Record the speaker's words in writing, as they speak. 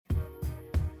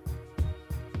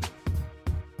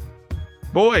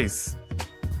Boys,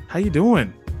 how you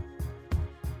doing?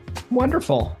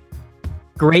 Wonderful.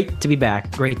 Great to be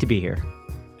back. Great to be here.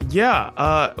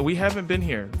 Yeah, we haven't been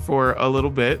here for a little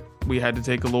bit. We had to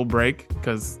take a little break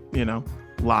because,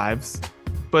 lives.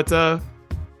 But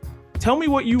tell me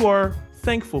what you are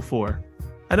thankful for.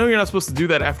 I know you're not supposed to do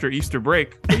that after Easter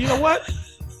break, but you know what?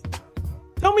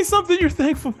 Tell me something you're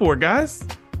thankful for, guys.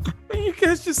 You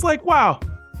guys just like, wow,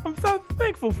 I'm so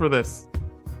thankful for this.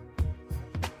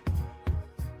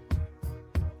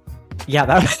 Yeah,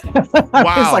 that Wow,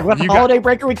 was like, what holiday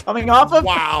break are we coming off of?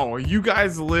 Wow, you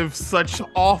guys live such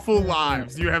awful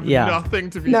lives. You have nothing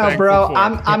to be No, thankful bro, for.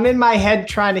 I'm in my head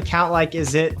trying to count, like,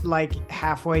 is it like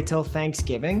halfway till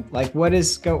Thanksgiving? Like,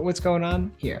 what's going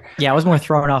on here? Yeah, I was more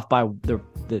thrown off by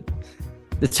the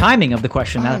timing of the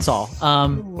question. That's all.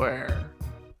 Where?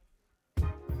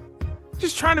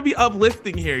 Just trying to be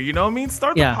uplifting here, you know what I mean?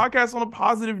 Start the podcast on a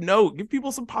positive note. Give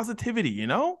people some positivity, you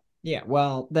know? Yeah,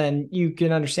 well, then you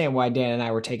can understand why Dan and I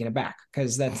were taken aback,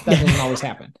 because that doesn't always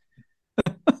happen.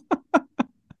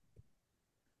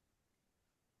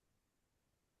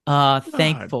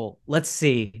 Thankful. Let's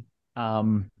see.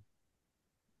 I'm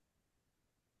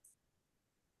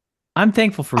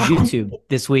thankful for YouTube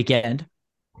this weekend.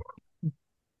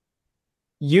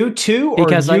 YouTube or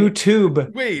Because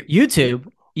YouTube? Wait. YouTube.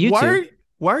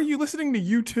 Why are you listening to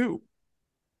YouTube?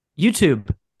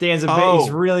 YouTube. Dan's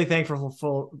he's really thankful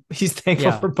for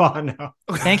Bono.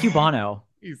 Thank you, Bono,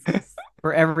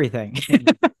 for everything.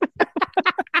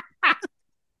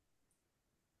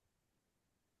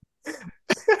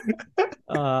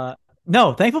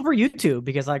 No, thankful for YouTube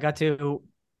because I got to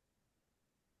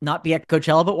not be at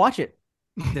Coachella but watch it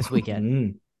this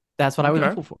weekend. That's what I was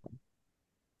thankful for.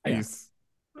 Nice.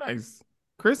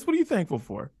 Chris, what are you thankful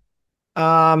for?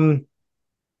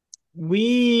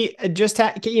 We just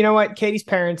had, you know what? Katie's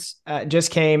parents just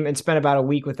came and spent about a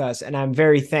week with us, and I'm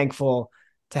very thankful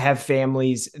to have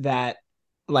families that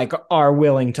like are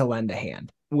willing to lend a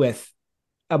hand with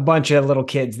a bunch of little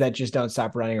kids that just don't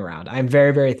stop running around. I'm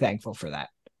very, very thankful for that.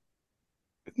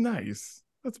 Nice.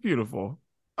 That's beautiful.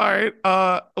 All right.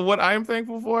 What I'm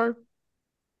thankful for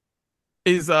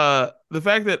is the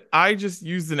fact that I just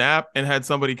used an app and had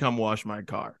somebody come wash my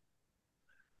car.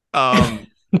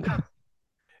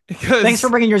 Thanks for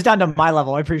bringing yours down to my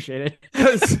level. I appreciate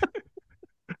it.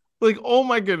 Like, oh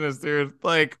my goodness, dude.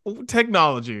 Like,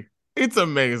 technology. It's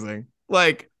amazing.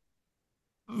 Like,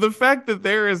 the fact that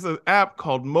there is an app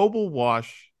called Mobile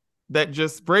Wash that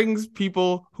just brings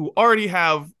people who already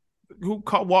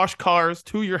wash cars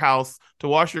to your house to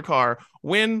wash your car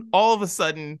when all of a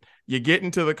sudden you get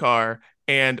into the car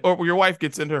or your wife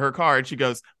gets into her car and she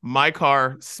goes, my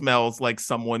car smells like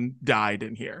someone died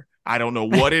in here. I don't know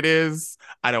what it is.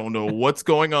 I don't know what's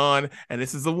going on. And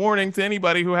this is a warning to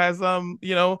anybody who has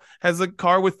a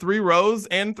car with 3 rows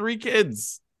and 3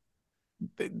 kids.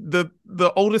 The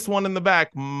oldest one in the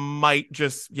back might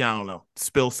just, I don't know,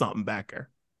 spill something back there.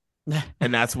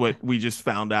 And that's what we just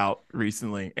found out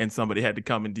recently. And somebody had to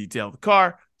come and detail the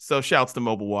car. So shouts to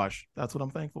Mobile Wash. That's what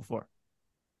I'm thankful for.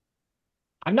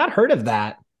 I've not heard of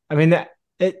that. I mean,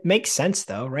 it makes sense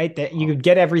though, right? That you could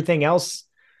get everything else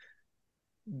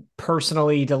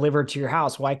personally delivered to your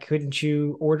house. Why couldn't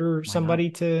you order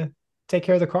somebody to take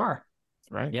care of the car?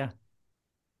 Right. Yeah.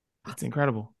 It's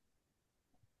incredible.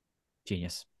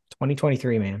 Genius.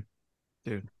 2023, man.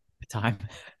 Dude. The time.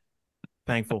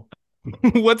 Thankful.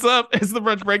 What's up? It's the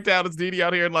Brunch Breakdown. It's Didi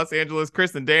out here in Los Angeles.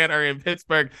 Chris and Dan are in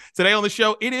Pittsburgh. Today on the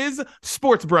show, it is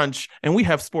Sports Brunch, and we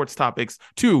have sports topics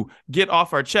to get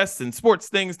off our chests and sports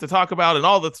things to talk about and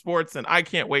all the sports, and I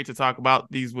can't wait to talk about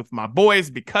these with my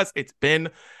boys because it hasn't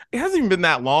even been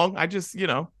that long. I just,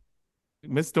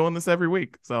 miss doing this every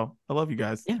week, so I love you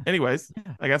guys. Yeah. Anyways,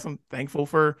 I guess I'm thankful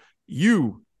for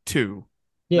you two,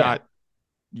 not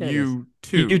you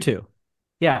two. You two.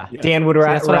 Yeah. Dan would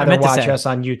rather watch us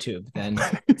on YouTube than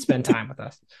spend time with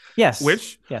us. Yes.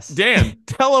 Yes. Dan,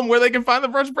 tell them where they can find the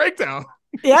Brunch Breakdown.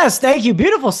 Yes, thank you.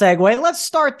 Beautiful segue. Let's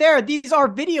start there. These are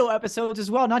video episodes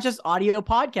as well, not just audio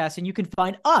podcasts. And you can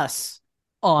find us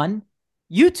on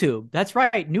YouTube. That's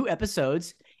right. New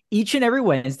episodes each and every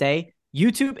Wednesday,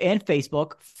 YouTube and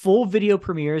Facebook. Full video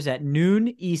premieres at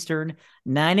noon Eastern,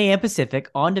 9 a.m. Pacific,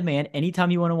 on demand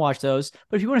anytime you want to watch those.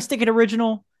 But if you want to stick it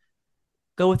original,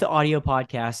 go with the audio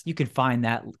podcast. You can find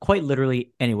that quite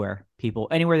literally anywhere, people.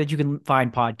 Anywhere that you can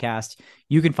find podcasts,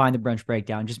 you can find the Brunch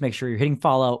Breakdown. Just make sure you're hitting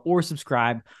follow or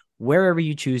subscribe wherever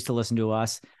you choose to listen to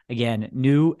us. Again,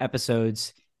 new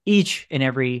episodes each and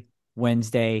every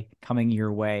Wednesday coming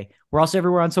your way. We're also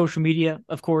everywhere on social media,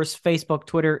 of course, Facebook,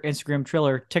 Twitter, Instagram,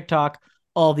 Triller, TikTok,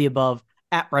 all of the above,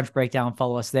 at Brunch Breakdown.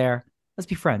 Follow us there. Let's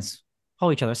be friends.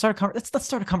 Follow each other. Let's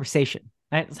start a conversation.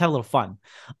 Right? Let's have a little fun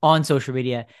on social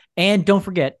media. And don't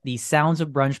forget the Sounds of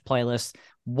Brunch playlist.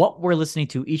 What we're listening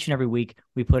to each and every week,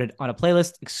 we put it on a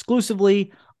playlist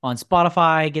exclusively on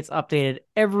Spotify. It gets updated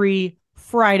every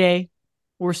Friday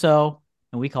or so.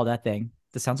 And we call that thing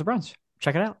the Sounds of Brunch.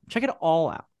 Check it out. Check it all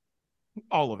out.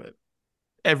 All of it.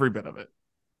 Every bit of it.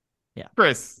 Yeah.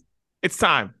 Chris, it's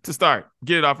time to start.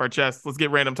 Get it off our chest. Let's get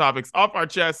random topics off our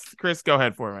chest. Chris, go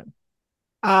ahead for it.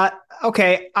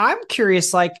 Okay. I'm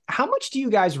curious, like, how much do you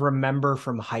guys remember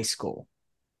from high school?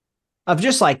 Of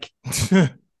just like,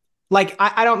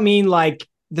 I don't mean like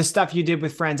the stuff you did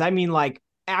with friends. I mean like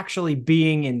actually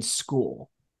being in school,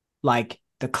 like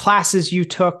the classes you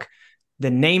took,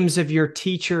 the names of your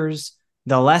teachers,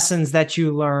 the lessons that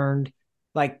you learned.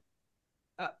 Like,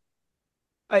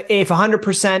 if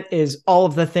 100% is all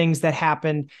of the things that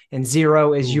happened and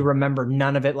 0 is you remember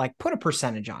none of it, like put a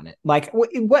percentage on it. Like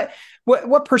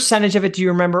what percentage of it do you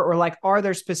remember? Or like, are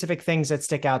there specific things that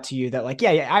stick out to you that like,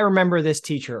 yeah, I remember this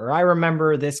teacher or I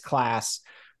remember this class.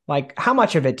 Like how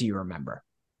much of it do you remember?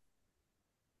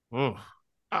 I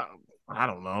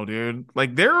don't know, dude.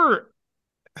 Like there are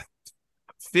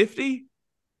 50%.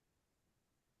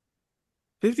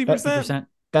 50%.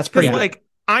 That's pretty good. Like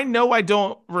I know I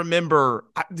don't remember,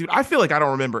 dude. I feel like I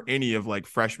don't remember any of like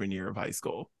freshman year of high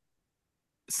school.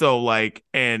 So like,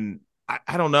 and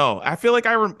I don't know. I feel like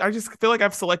I just feel like I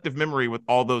have selective memory with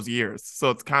all those years.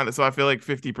 So it's kind of so I feel like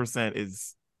 50%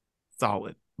 is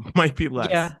solid. Might be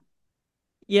less.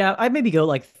 Yeah, I'd maybe go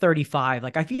like 35.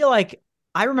 Like I feel like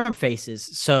I remember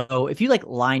faces. So if you like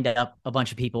lined up a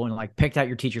bunch of people and like picked out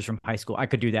your teachers from high school, I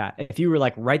could do that. If you were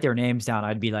like write their names down,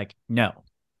 I'd be like, no.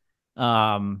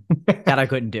 That I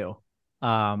couldn't do.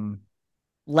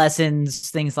 Lessons,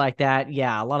 things like that.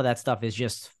 Yeah, a lot of that stuff is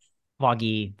just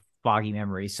foggy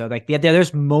memories. So like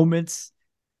there's moments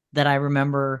that I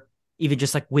remember even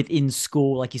just like within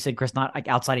school, like you said, Chris, not like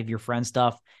outside of your friend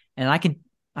stuff. And I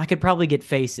could probably get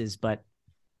faces, but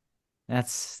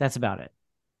that's about it.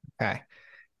 Okay.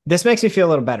 This makes me feel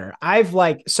a little better. I've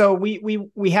like, so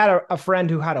we had a friend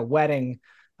who had a wedding,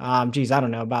 I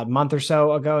don't know, about a month or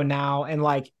so ago now. And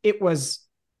like, it was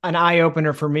an eye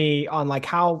opener for me on like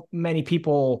how many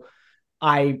people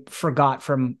I forgot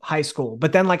from high school.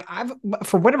 But then like I've,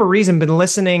 for whatever reason, been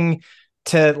listening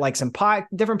to like some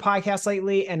different podcasts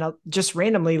lately. And just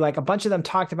randomly, like a bunch of them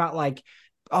talked about like,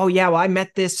 oh yeah, well, I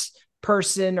met this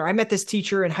person or I met this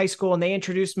teacher in high school and they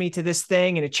introduced me to this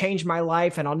thing and it changed my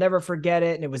life and I'll never forget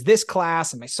it. And it was this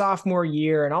class in my sophomore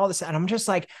year and all this. And I'm just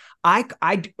like, I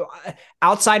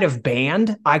outside of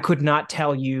band, I could not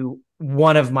tell you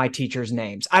one of my teachers'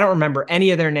 names. I don't remember any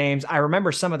of their names. I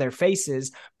remember some of their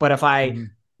faces, but if I,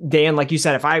 Dan, like you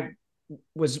said, if I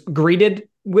was greeted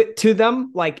to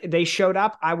them, like they showed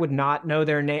up, I would not know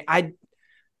their name. I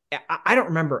don't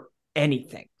remember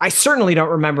anything. I certainly don't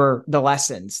remember the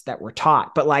lessons that were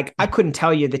taught, but like I couldn't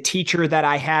tell you the teacher that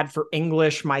I had for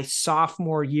English my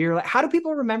sophomore year. Like, how do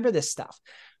people remember this stuff?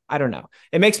 I don't know.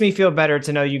 It makes me feel better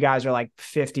to know you guys are like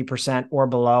 50% or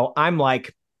below. I'm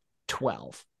like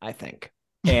 12, I think.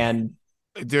 And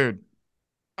dude,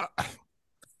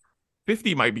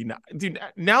 50 might be not. Dude,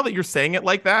 now that you're saying it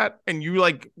like that and you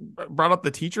like brought up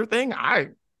the teacher thing,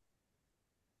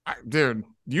 dude,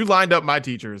 you lined up my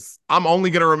teachers. I'm only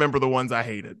going to remember the ones I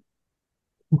hated.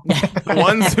 The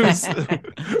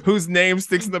ones whose name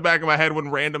sticks in the back of my head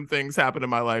when random things happen in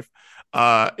my life.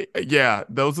 Yeah,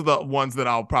 those are the ones that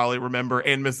I'll probably remember.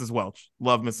 And Mrs. Welch.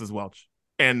 Love Mrs. Welch.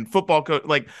 And football coach.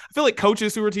 Like, I feel like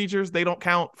coaches who are teachers, they don't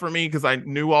count for me because I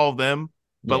knew all of them.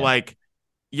 But like,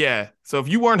 yeah. So if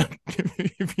you weren't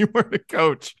a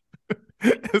coach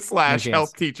slash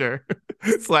health teacher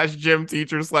slash gym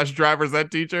teacher slash driver's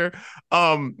ed teacher,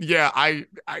 yeah, I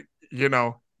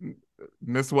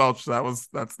Miss Welch, that's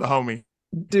the homie,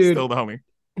 dude, still the homie,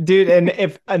 dude. And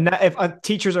if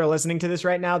teachers are listening to this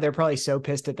right now, they're probably so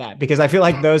pissed at that because I feel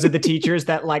like those are the teachers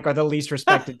that like are the least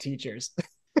respected teachers.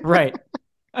 Right.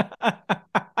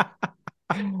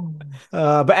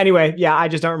 But anyway, yeah, I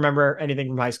just don't remember anything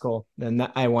from high school, and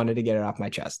I wanted to get it off my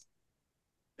chest.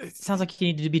 It sounds like you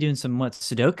need to be doing some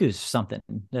Sudokus or something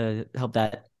to help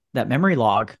that memory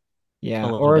log. Yeah,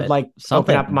 or bit. like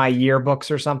something. Open up my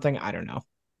yearbooks or something. I don't know.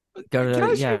 Go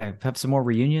to have some more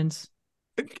reunions.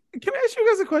 Can I ask you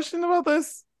guys a question about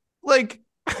this? Like,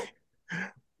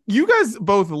 you guys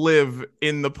both live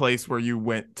in the place where you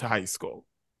went to high school,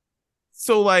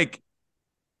 so like,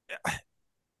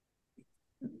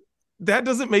 that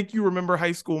doesn't make you remember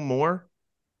high school more.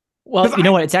 Well, you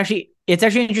know what? It's actually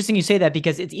interesting you say that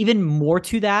because it's even more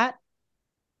to that.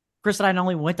 Chris and I not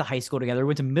only went to high school together, we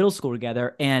went to middle school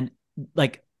together, and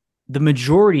like the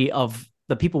majority of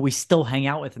the people we still hang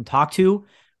out with and talk to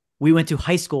we went to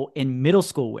high school and middle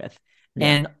school with. Yeah.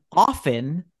 And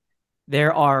often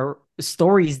there are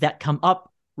stories that come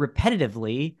up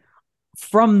repetitively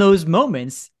from those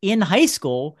moments in high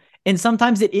school. And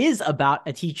sometimes it is about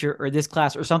a teacher or this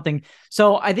class or something.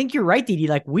 So I think you're right, Didi.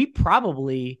 Like, we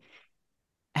probably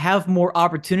have more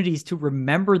opportunities to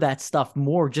remember that stuff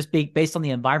more just based on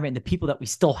the environment and the people that we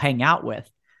still hang out with.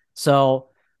 So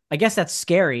I guess that's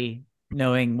scary,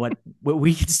 knowing what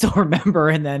we can still remember.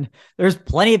 And then there's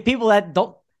plenty of people that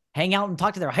don't hang out and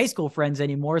talk to their high school friends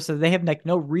anymore. So they have like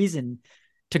no reason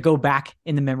to go back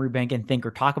in the memory bank and think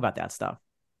or talk about that stuff.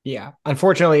 Yeah.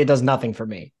 Unfortunately, it does nothing for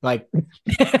me. Like,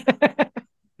 it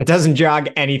doesn't jog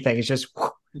anything. It's just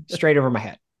straight over my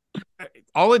head.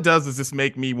 All it does is just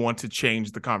make me want to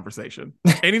change the conversation.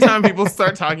 Anytime people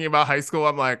start talking about high school,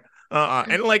 I'm like,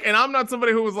 and I'm not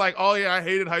somebody who was like, oh yeah, I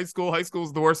hated high school. High school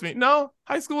was the worst for me. No,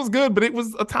 high school was good, but it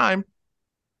was a time.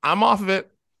 I'm off of it.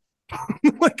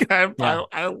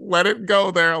 I let it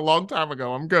go there a long time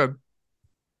ago. I'm good.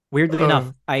 Weirdly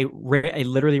enough, I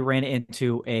literally ran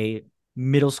into a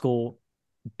middle school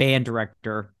band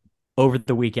director over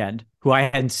the weekend who I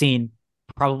hadn't seen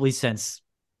probably since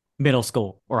middle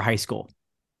school or high school.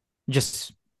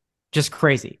 Just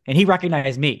crazy. And he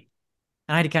recognized me.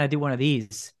 And I had to kind of do one of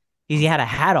these. He had a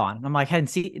hat on. And I'm like, I'm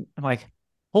like,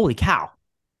 holy cow.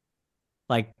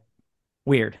 Like,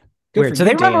 weird. Weird. So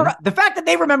they remember the fact that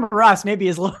they remember us.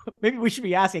 Maybe we should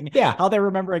be asking how they're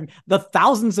remembering the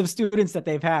thousands of students that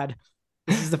they've had.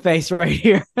 This is the face right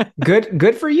here.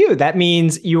 Good for you. That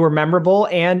means you were memorable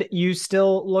and you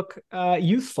still look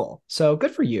youthful. So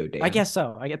good for you, Dan. I guess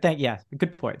so.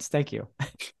 Good points. Thank you.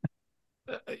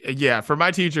 Yeah, for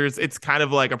my teachers, it's kind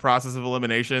of like a process of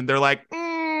elimination. They're like,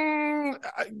 I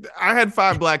had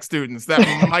 5 black students. That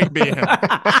might be him.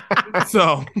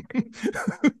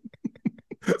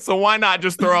 So why not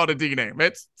just throw out a D name?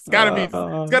 It's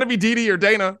gotta be Didi or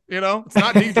Dana, you know? It's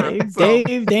not Deidre.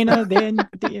 Dave, Dana, Dan,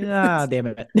 damn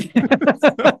it.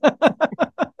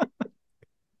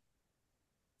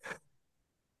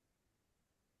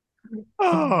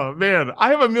 Oh man,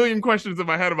 I have a million questions in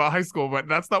my head about high school, but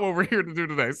that's not what we're here to do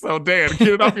today. So Dan, get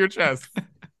it off your chest.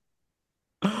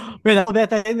 Man,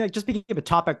 that just became a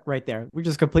topic right there. We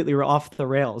just completely were off the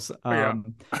rails.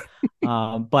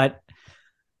 But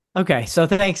okay, so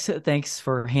thanks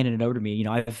for handing it over to me. You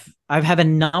know, I've had a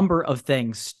number of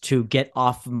things to get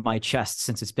off of my chest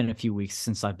since it's been a few weeks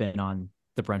since I've been on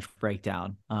the Brunch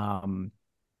Breakdown.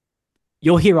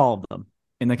 You'll hear all of them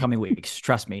in the coming weeks,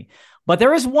 trust me. But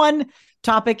there is one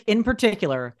topic in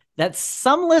particular that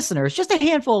some listeners, just a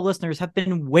handful of listeners, have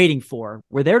been waiting for.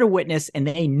 We're there to witness, and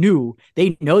they know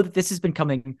that this has been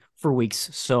coming for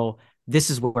weeks. So this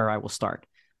is where I will start.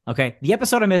 Okay, the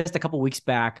episode I missed a couple weeks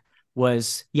back it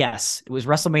was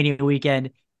WrestleMania weekend.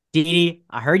 Didi,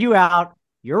 I heard you out.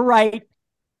 You're right.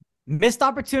 Missed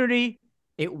opportunity.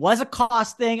 It was a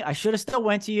cost thing. I should have still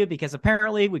went to you because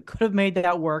apparently we could have made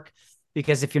that work.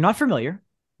 Because if you're not familiar,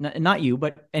 not you,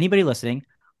 but anybody listening,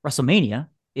 WrestleMania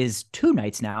is 2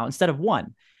 nights now instead of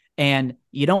 1. And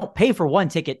you don't pay for one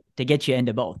ticket to get you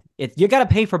into both. You got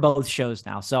to pay for both shows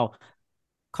now. So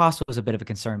cost was a bit of a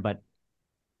concern, but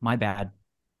my bad.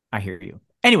 I hear you.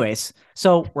 Anyways,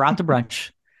 so we're out to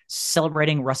brunch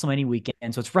celebrating WrestleMania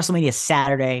weekend. So it's WrestleMania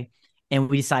Saturday, and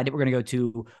we decided we're going to go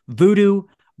to Voodoo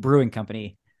Brewing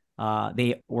Company.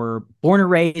 They were born and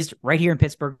raised right here in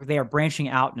Pittsburgh. They are branching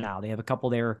out now. They have a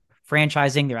couple they're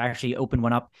franchising. They're actually opened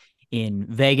one up in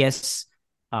Vegas.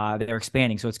 They're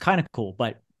expanding. So it's kind of cool,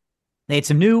 but they had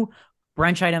some new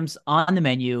brunch items on the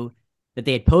menu that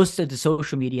they had posted to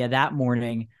social media that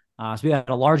morning. So we had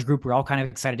a large group. We're all kind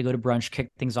of excited to go to brunch, kick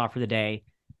things off for the day.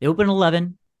 They opened at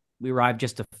 11. We arrived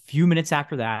just a few minutes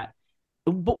after that.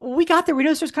 But when we got there, we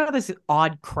noticed there's kind of this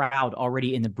odd crowd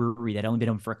already in the brewery that only been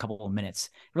open for a couple of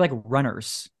minutes. They're like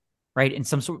runners, right? In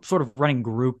some sort of running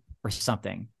group or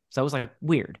something. So it was like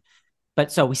weird.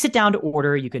 But so we sit down to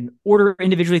order. You can order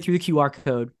individually through the QR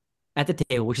code at the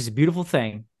table, which is a beautiful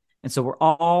thing. And so we're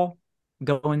all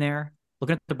going there,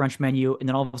 looking at the brunch menu, and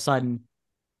then all of a sudden,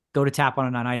 go to tap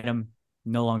on an item,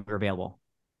 no longer available.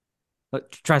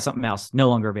 But try something else, no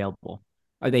longer available.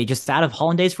 Are they just out of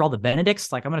hollandaise for all the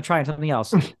Benedicts? Like, I'm going to try something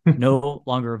else. No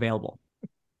longer available.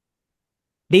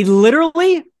 They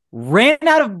literally ran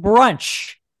out of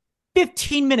brunch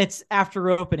 15 minutes after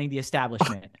opening the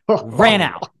establishment. Ran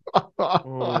out.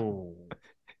 Oh.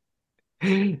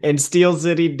 And Steel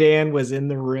City Dan was in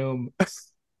the room.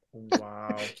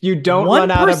 Wow. You don't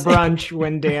run out of brunch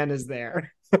when Dan is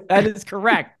there. That is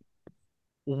correct.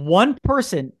 One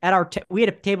person at our we had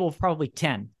a table of probably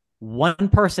 10. One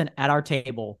person at our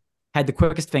table had the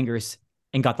quickest fingers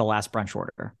and got the last brunch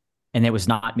order. And it was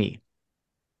not me.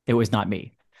 It was not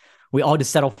me. We all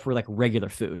just settled for like regular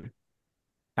food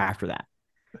after that.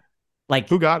 Like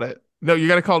Who got it? No, you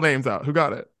got to call names out. Who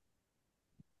got it?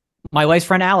 my wife's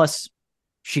friend Alice,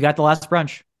 she got the last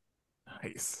brunch.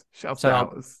 Nice. Shouts to So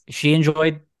Alice. she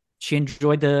enjoyed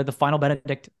the final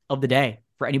Benedict of the day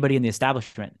for anybody in the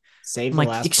establishment. Save I'm the like,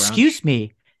 last excuse brunch.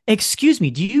 me, excuse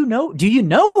me. Do you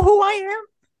know who I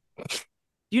am?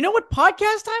 Do you know what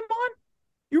podcast I'm on?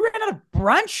 You ran out of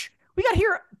brunch. We got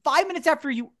here 5 minutes after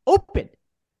you opened.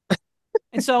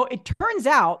 And so it turns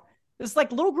out this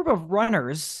like little group of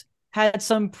runners had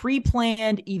some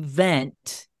pre-planned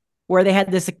event where they had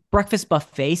this like, breakfast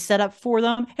buffet set up for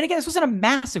them. And again, this wasn't a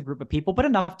massive group of people, but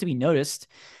enough to be noticed.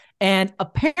 And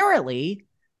apparently,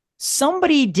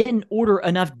 somebody didn't order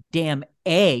enough damn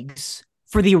eggs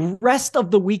for the rest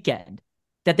of the weekend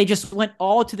that they just went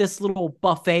all to this little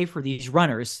buffet for these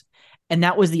runners. And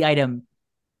that was the item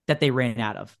that they ran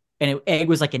out of. And egg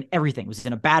was like in everything. It was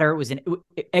in a batter.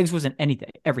 Eggs was in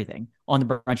anything, everything on the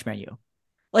brunch menu.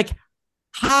 Like,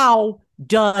 how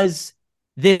does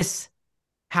this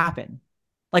happen?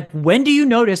 Like, when do you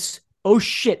notice, oh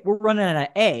shit, we're running out of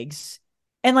eggs?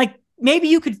 And like, maybe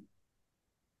you could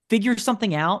figure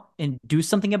something out and do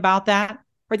something about that.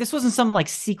 Right? This wasn't some like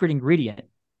secret ingredient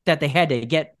that they had to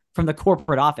get from the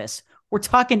corporate office. We're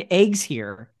talking eggs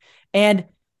here. And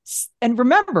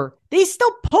remember, they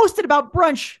still posted about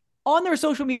brunch on their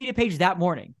social media page that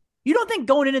morning. You don't think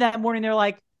going into that morning, they're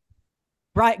like,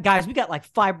 right, guys, we got like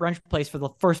 5 brunch plates for the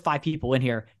first 5 people in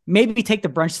here. Maybe take the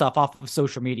brunch stuff off of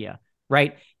social media,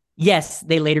 right? Yes,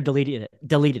 they later deleted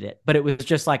it, but it was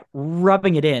just like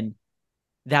rubbing it in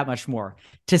that much more.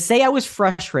 To say I was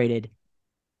frustrated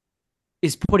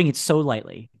is putting it so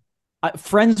lightly.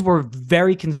 Friends were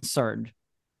very concerned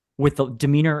with the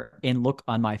demeanor and look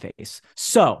on my face.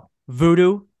 So,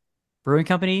 Voodoo Brewing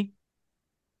Company,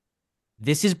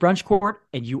 this is brunch court,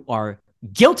 and you are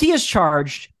guilty as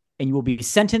charged, and you will be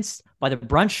sentenced by the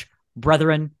brunch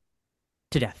brethren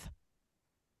to death.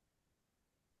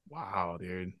 Wow,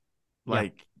 dude.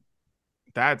 Like,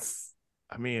 that's,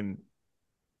 I mean,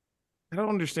 I don't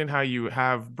understand how you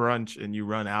have brunch and you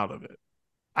run out of it.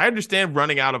 I understand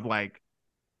running out of like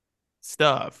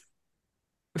stuff,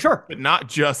 Sure. but not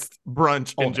just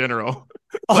brunch in general.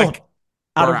 Like,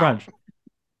 out we're of brunch.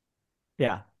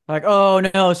 Yeah. Like, oh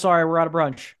no, sorry, we're out of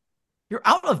brunch. You're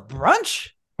out of brunch?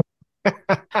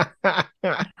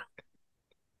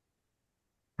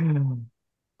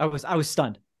 I was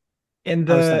stunned. And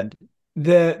I was stunned.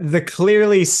 the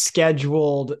clearly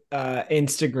scheduled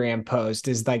Instagram post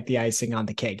is like the icing on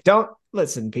the cake. Don't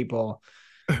listen, people.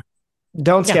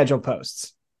 Don't schedule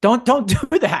posts. Don't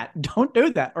do that. Don't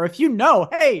do that. Or if you know,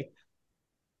 hey,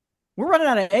 we're running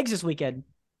out of eggs this weekend,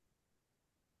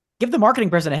 give the marketing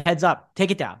person a heads up.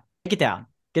 Take it down. Take it down.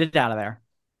 Get it out of there.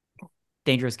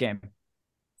 Dangerous game.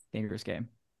 Dangerous game.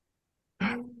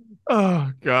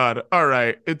 Oh God. All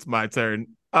right. It's my turn.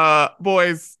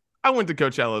 Boys, I went to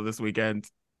Coachella this weekend.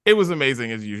 It was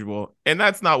amazing as usual. And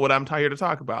that's not what I'm here to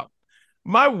talk about.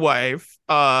 My wife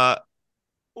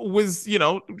was,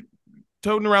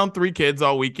 toting around 3 kids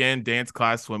all weekend, dance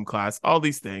class, swim class, all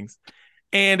these things.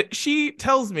 And she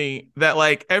tells me that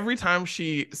like every time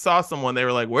she saw someone, they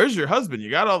were like, "Where's your husband?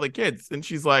 You got all the kids." And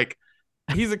she's like,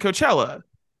 "He's at Coachella."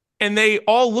 And they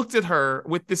all looked at her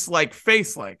with this like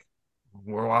face like,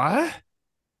 "What?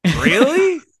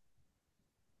 Really?"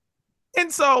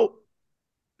 And so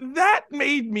that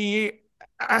made me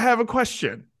I have a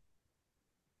question.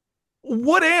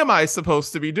 What am I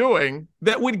supposed to be doing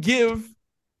that would give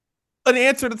an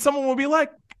answer that someone will be like,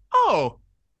 "Oh,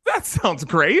 that sounds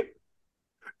great"?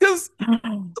 Because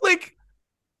like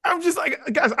I'm just like,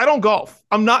 guys, I don't golf.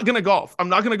 I'm not gonna golf. I'm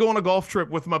not gonna go on a golf trip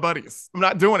with my buddies. I'm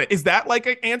not doing it. Is that like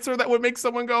an answer that would make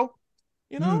someone go,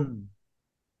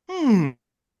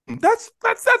 that's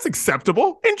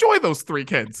acceptable. Enjoy those 3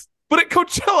 kids. But at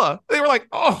Coachella, they were like,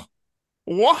 "Oh,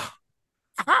 what?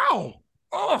 How?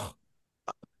 Oh."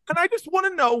 And I just want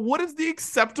to know, what is the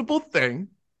acceptable thing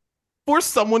for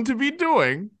someone to be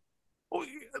doing?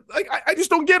 Like, I just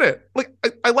don't get it. Like,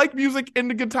 I like music and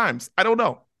the good times. I don't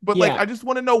know. But like, I just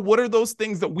want to know, what are those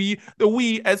things that we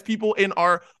as people in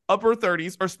our upper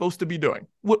 30s are supposed to be doing?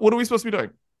 What are we supposed to be doing?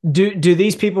 Do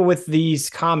these people with these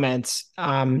comments,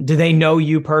 do they know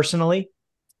you personally?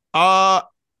 I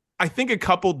think a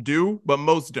couple do, but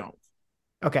most don't.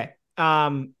 Okay.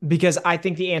 Because I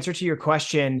think the answer to your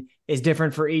question is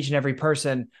different for each and every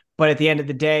person. But at the end of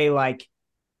the day, like,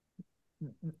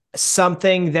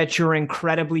 something that you're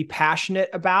incredibly passionate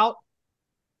about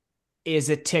is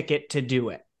a ticket to do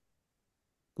it.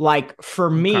 Like, for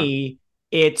me,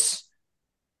 it's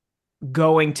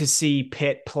going to see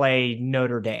Pitt play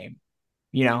Notre Dame.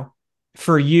 you know,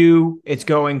 for you, it's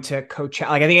going to Coachella.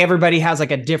 Like I think everybody has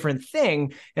like a different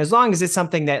thing. As long as it's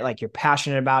something that like you're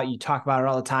passionate about, you talk about it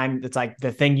all the time. It's like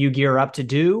the thing you gear up to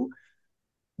do.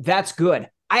 That's good.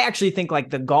 I actually think like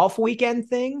the golf weekend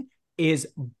thing is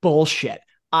bullshit.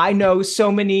 I know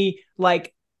so many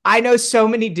like I know so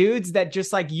many dudes that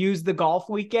just like use the golf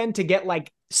weekend to get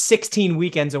like 16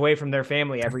 weekends away from their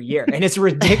family every year. And it's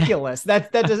ridiculous.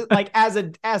 That doesn't like as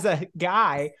a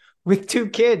guy with 2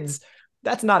 kids,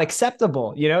 that's not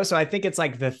acceptable, you know? So I think it's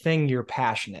like the thing you're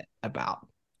passionate about.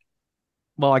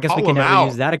 Well, I guess we Call can them never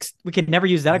use out. that. We could never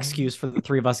use that excuse for the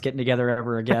three of us getting together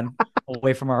ever again,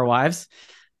 away from our wives.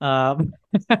 Um,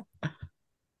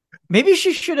 Maybe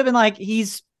she should have been like,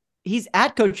 he's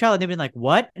at Coachella, and they've been like,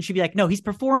 what? And she'd be like, no, he's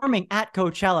performing at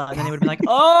Coachella, and then they would have been like,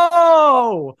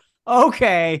 oh,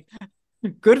 okay,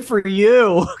 good for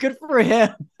you, good for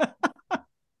him.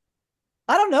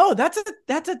 I don't know.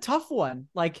 That's a tough one.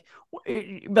 Like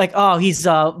oh, he's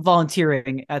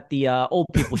volunteering at the old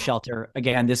people shelter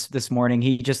again this morning.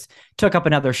 He just took up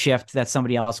another shift that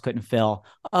somebody else couldn't fill.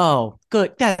 Oh,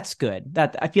 good. That's good.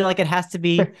 That I feel like it has to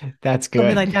be That's something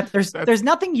good. like that. There's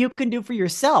nothing you can do for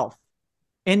yourself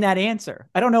in that answer.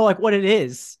 I don't know like what it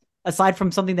is aside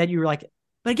from something that you're like.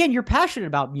 But again, you're passionate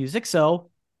about music, so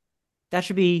that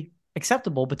should be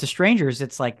acceptable. But to strangers,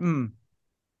 it's like,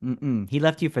 he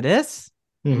left you for this.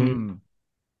 Mm-hmm.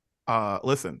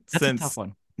 Listen, That's a tough since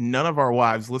one. none of our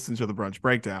wives listen to the brunch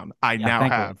breakdown, I Yeah, now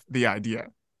thankfully. have the idea.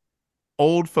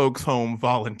 Old folks home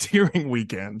volunteering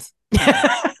weekends.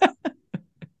 Yes.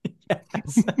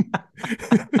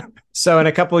 So in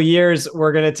a couple of years,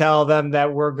 we're going to tell them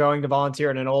that we're going to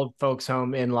volunteer in an old folks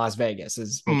home in Las Vegas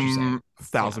is what you're saying.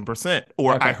 1000%.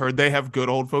 Or Okay. I heard they have good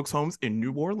old folks homes in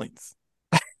New Orleans.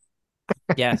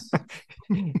 Yes.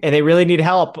 And they really need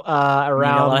help Need a lot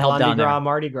around of help Mardi down Gras, there.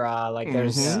 Mardi Gras. Like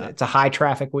Mhm. it's a high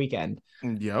traffic weekend.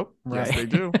 Yep. Right. Yes, they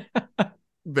do.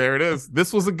 There it is.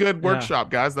 This was a good Yeah. workshop,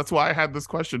 guys. That's why I had this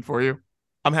question for you.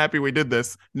 I'm happy we did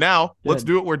this. Now, let's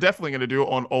Good. do what we're definitely going to do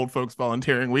on Old Folks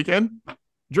Volunteering Weekend.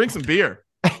 Drink some beer.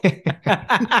 Let's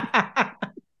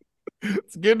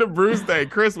get into Brews Day.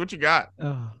 Chris, what you got?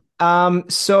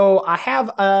 So I have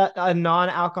a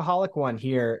non-alcoholic one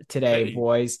here today, Hey.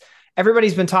 boys.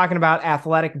 Everybody's been talking about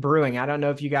athletic brewing. I don't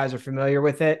know if you guys are familiar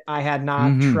with it. I had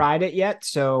not Mhm. tried it yet.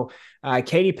 So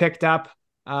Katie picked up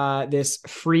this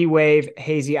Free Wave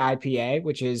Hazy IPA,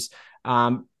 which is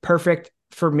perfect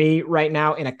for me right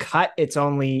now. In a cut, it's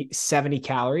only 70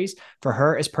 calories. For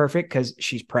her, it's perfect because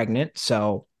she's pregnant.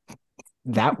 So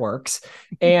that works.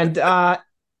 And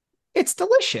it's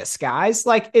delicious, guys.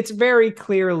 Like it's very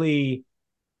clearly,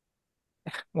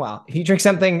 well, if you drink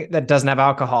something that doesn't have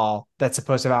alcohol, that's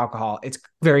supposed to have alcohol, it's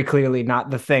very clearly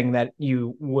not the thing that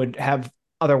you would have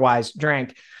otherwise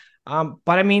drank. But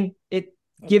I mean, it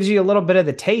gives you a little bit of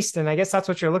the taste, and I guess that's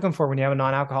what you're looking for when you have a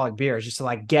non-alcoholic beer, is just to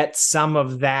like get some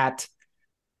of that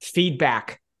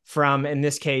feedback from, in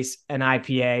this case, an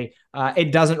IPA.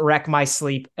 It doesn't wreck my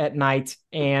sleep at night,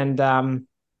 and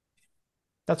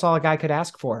that's all a guy could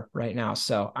ask for right now.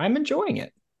 So I'm enjoying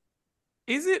it.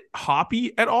 Is it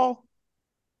hoppy at all?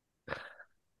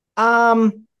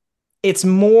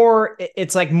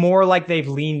 It's like more like they've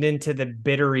leaned into the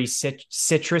bittery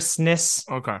citrusness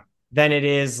Okay. than it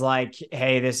is like,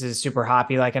 hey, this is super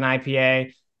hoppy like an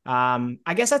IPA.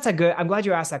 I guess I'm glad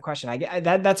you asked that question.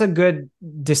 That's a good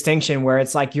distinction where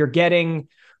it's like you're getting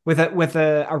with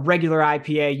a regular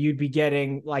IPA, you'd be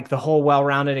getting like the whole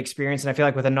well-rounded experience. And I feel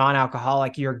like with a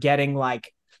non-alcoholic, you're getting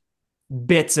like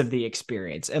bits of the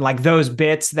experience. And like those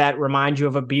bits that remind you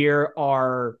of a beer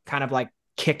are kind of like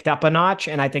kicked up a notch.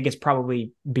 And I think it's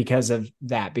probably because of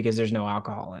that, because there's no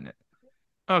alcohol in it.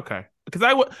 Okay. Because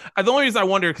the only reason I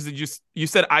wonder, because you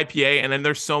said IPA, and then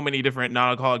there's so many different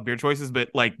non-alcoholic beer choices, but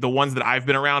like the ones that I've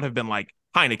been around have been like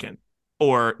Heineken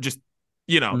or just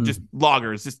just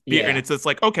lagers, just beer, and it's just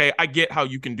like, okay, I get how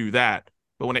you can do that,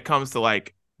 but when it comes to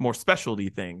like more specialty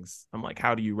things, I'm like,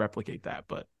 how do you replicate that?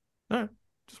 But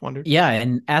just wondered. Yeah,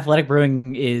 and athletic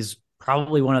brewing is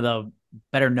probably one of the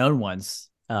better known ones.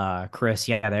 Chris,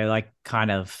 yeah, they're like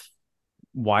kind of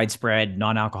widespread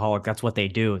non-alcoholic. That's what they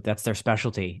do. That's their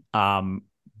specialty.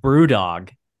 Brewdog,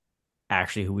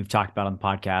 actually, who we've talked about on the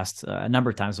podcast a number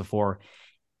of times before,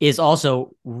 is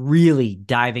also really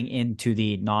diving into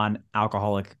the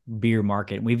non-alcoholic beer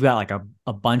market. We've got like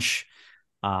a bunch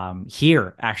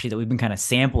here actually that we've been kind of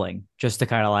sampling just to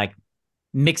kind of like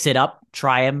mix it up,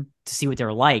 try them to see what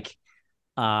they're like.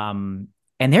 And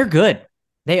they're good.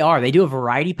 They do a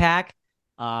variety pack.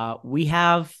 We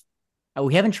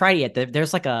haven't tried it yet.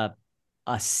 There's like a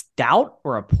stout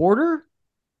or a porter.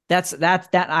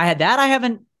 I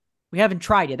haven't We haven't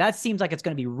tried yet. That seems like it's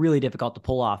going to be really difficult to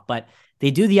pull off, but they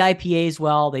do the IPAs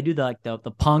well. They do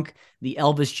the punk, the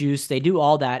Elvis juice. They do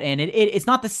all that, and it's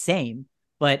not the same,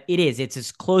 but it is. It's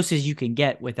as close as you can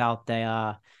get without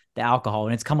the alcohol,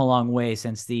 and it's come a long way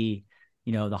since the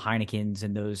Heinekens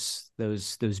and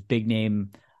those big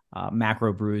name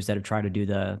macro brews that have tried to do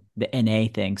the NA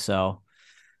thing. So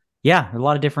yeah, there are a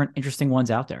lot of different interesting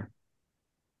ones out there.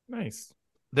 Nice.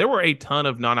 There were a ton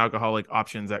of non-alcoholic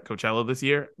options at Coachella this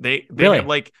year. They Really? have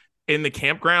like in the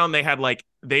campground they had like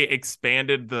they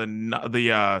expanded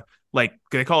the like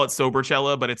they call it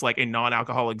Soberchella, but it's like a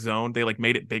non-alcoholic zone. They like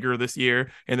made it bigger this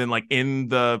year, and then like in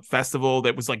the festival,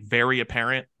 that was like very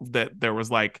apparent that there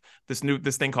was like this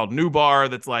thing called New Bar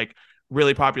that's like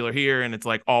really popular here, and it's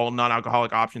like all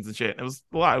non-alcoholic options and shit. And it was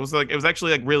a lot. It was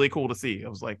actually like really cool to see. I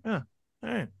was like, all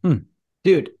right.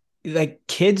 Dude, like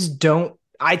kids don't.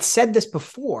 I'd said this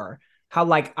before, how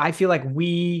like I feel like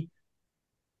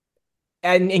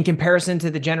and in comparison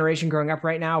to the generation growing up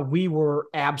right now, we were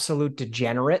absolute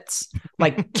degenerates.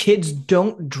 Like kids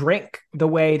don't drink the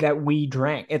way that we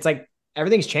drank. It's like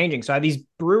everything's changing. So these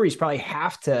breweries probably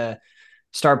have to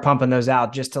start pumping those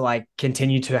out just to like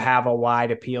continue to have a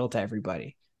wide appeal to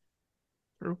everybody.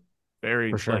 True. Very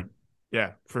For sure. like,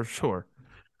 yeah, for sure.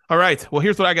 All right. Well,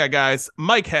 here's what I got, guys.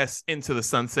 Mike Hess Into the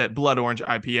Sunset Blood Orange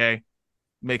IPA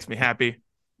makes me happy.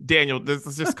 Daniel,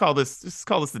 let's just call this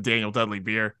the Daniel Dudley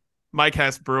beer. Mike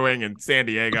Hess Brewing in San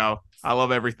Diego. I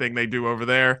love everything they do over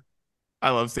there. I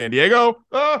love San Diego.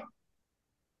 Oh,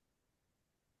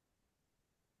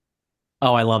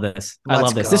 I love this. I Let's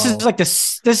love this. go. This is like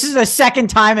this is the second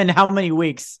time in how many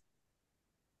weeks?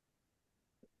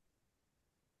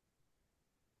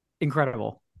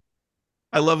 Incredible.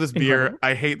 I love this beer. Incredible.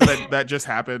 I hate that just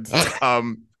happened.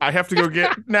 I have to go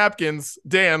get napkins.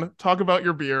 Dan, talk about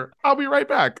your beer. I'll be right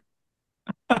back.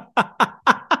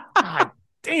 God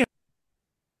damn.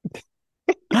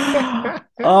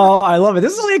 Oh, I love it.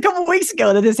 This is only a couple weeks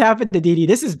ago that this happened to Didi.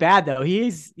 This is bad though.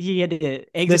 He had to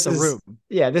exit the room.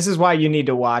 Yeah, this is why you need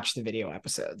to watch the video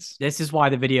episodes. This is why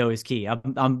the video is key.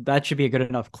 That should be a good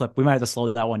enough clip. We might have to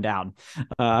slow that one down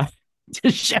to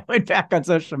show it back on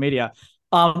social media.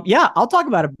 Yeah, I'll talk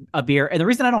about a beer. And the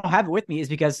reason I don't have it with me is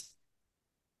because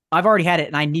I've already had it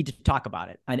and I need to talk about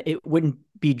it. And it wouldn't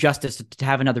be justice to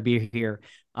have another beer here.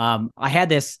 I had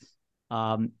this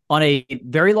on a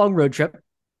very long road trip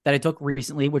that I took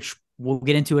recently, which we'll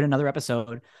get into in another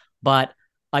episode. But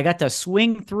I got to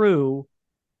swing through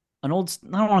an old,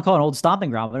 I don't want to call it an old stomping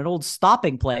ground, but an old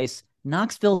stopping place,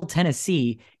 Knoxville,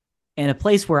 Tennessee, and a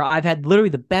place where I've had literally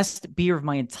the best beer of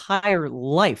my entire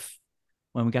life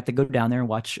when we got to go down there and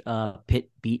watch Pitt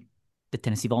beat the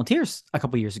Tennessee Volunteers a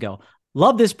couple years ago.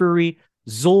 Love this brewery,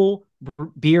 Zoll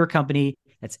Beer Company.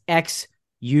 That's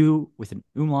XU with an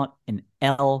umlaut and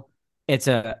L. It's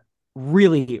a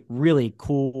really, really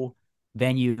cool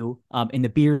venue. And the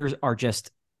beers are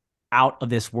just out of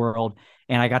this world.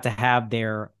 And I got to have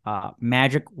their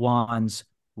Magic Wands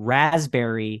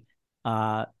raspberry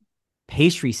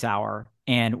pastry sour.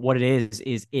 And what it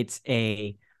is it's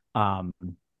a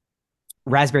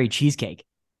raspberry cheesecake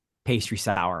pastry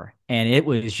sour. And it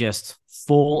was just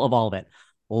full of all of it.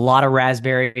 A lot of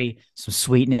raspberry, some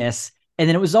sweetness. And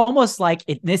then it was almost like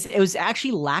it was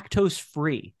actually lactose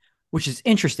free, which is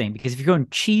interesting because if you're going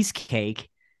cheesecake,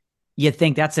 you'd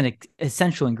think that's an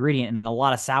essential ingredient in a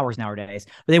lot of sours nowadays.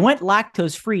 But they went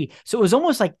lactose free. So it was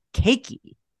almost like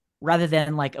cakey rather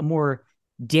than like a more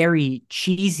dairy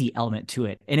cheesy element to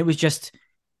it. And it was just,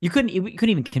 you couldn't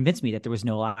even convince me that there was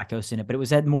no lactose in it, but it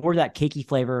was had more of that cakey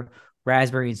flavor,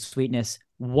 raspberry and sweetness.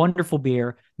 Wonderful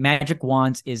beer. Magic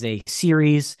Wands is a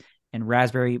series, and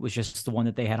raspberry was just the one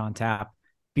that they had on tap.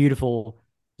 Beautiful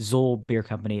Zoll Beer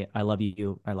Company. I love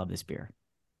you. I love this beer.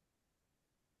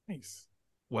 Nice.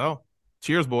 Well,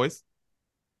 cheers, boys.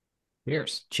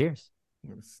 Cheers. Cheers.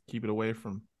 Let's keep it away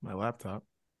from my laptop.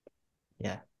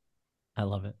 Yeah. I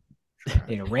love it.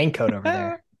 Raincoat over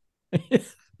there.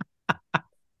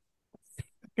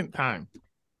 Second time.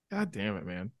 God damn it,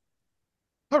 man.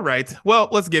 All right. Well,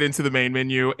 let's get into the main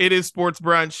menu. It is Sports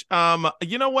Brunch.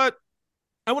 You know what?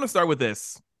 I want to start with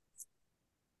this.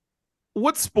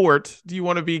 What sport do you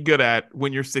want to be good at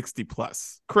when you're 60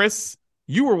 plus? Chris,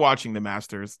 you were watching the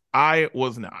Masters. I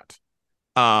was not.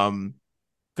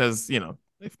 Because,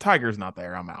 if Tiger's not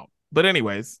there, I'm out. But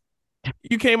anyways,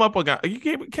 you came up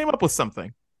with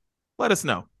something. Let us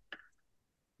know.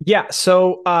 Yeah.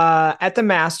 So at the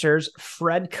Masters,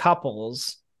 Fred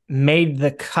Couples made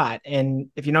the cut. And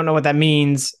if you don't know what that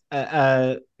means,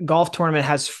 a golf tournament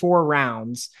has 4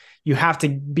 rounds. You have to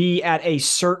be at a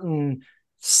certain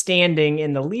standing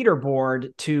in the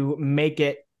leaderboard to make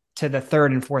it to the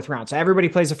third and fourth round. So everybody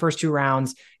plays the first 2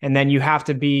 rounds, and then you have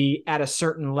to be at a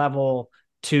certain level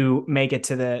to make it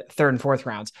to the third and fourth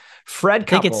rounds. Fred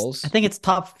Couples, I think it's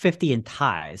top 50 in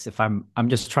ties. If I'm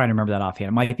just trying to remember that offhand.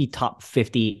 It might be top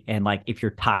 50, and like if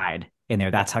you're tied in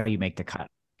there, that's how you make the cut.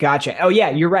 Gotcha. Oh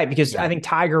yeah, you're right, because I think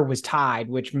Tiger was tied,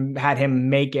 which had him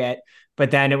make it,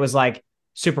 but then it was like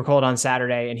super cold on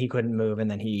Saturday and he couldn't move, and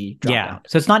then he dropped out.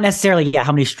 So it's not necessarily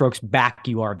how many strokes back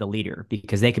you are of the leader,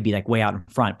 because they could be like way out in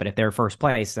front, but if they're first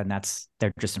place, then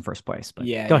they're just in first place. But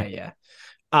yeah.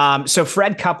 So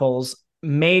Fred Couples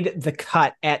made the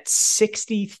cut at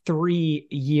 63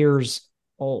 years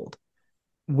old,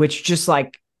 which just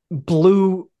like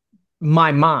blew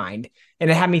my mind.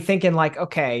 And it had me thinking like,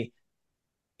 okay,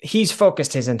 he's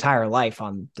focused his entire life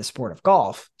on the sport of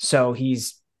golf. So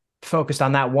he's focused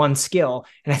on that one skill.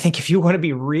 And I think if you want to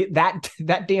be that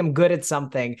damn good at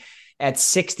something at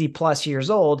 60 plus years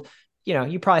old,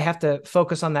 you probably have to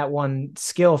focus on that one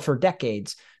skill for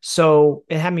decades. So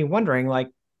it had me wondering, like,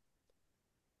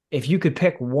 if you could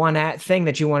pick one thing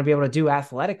that you want to be able to do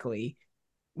athletically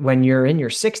when you're in your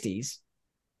 60s,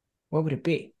 what would it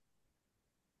be?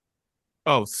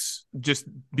 Oh, just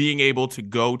being able to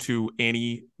go to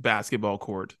any basketball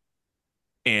court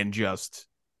and just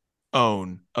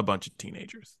own a bunch of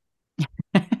teenagers.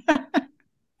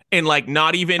 And like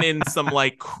not even in some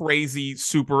like crazy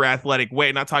super athletic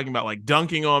way, not talking about like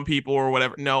dunking on people or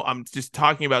whatever. No, I'm just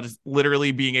talking about just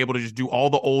literally being able to just do all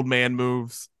the old man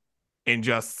moves and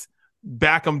just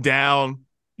back them down,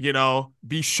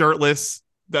 be shirtless,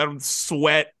 then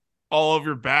sweat all over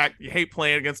your back. You hate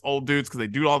playing against old dudes because they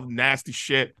do all the nasty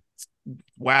shit. It's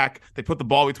whack. They put the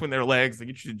ball between their legs. They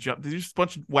get you to jump. They're just a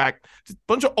bunch of whack, just a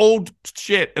bunch of old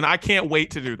shit. And I can't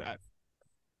wait to do that.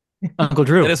 Uncle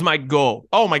Drew. That is my goal.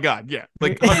 Oh my God. Yeah.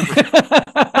 Like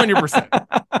 100%. 100%.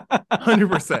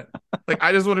 100%. Like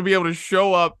I just want to be able to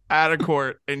show up at a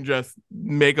court and just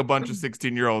make a bunch of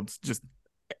 16-year-olds just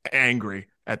angry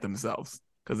at themselves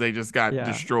because they just got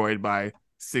destroyed by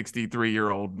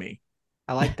 63-year-old me.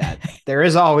 I like that. There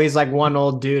is always like one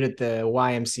old dude at the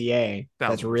YMCA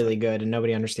that's really good and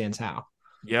nobody understands how.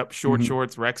 Yep.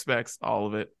 Shorts, rec specs, all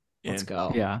of it. Let's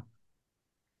go.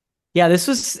 Yeah, this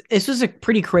was a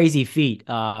pretty crazy feat.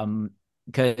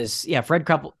 Because Fred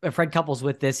Couples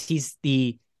with this, he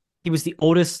was the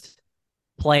oldest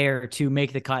player to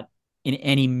make the cut in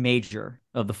any major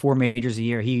of the 4 majors a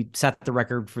year. He set the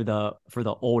record for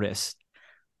the oldest.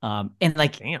 And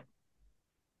like, damn.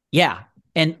 Yeah.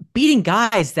 And beating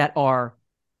guys that are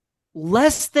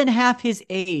less than half his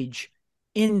age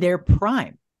in their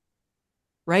prime.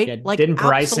 Right? Yeah, like, didn't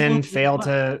Bryson fail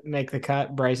to make the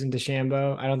cut? Bryson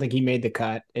DeChambeau? I don't think he made the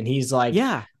cut. And he's like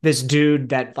this dude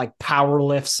that like power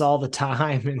lifts all the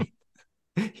time,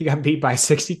 and he got beat by a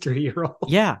 63-year-old.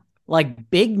 Yeah. Like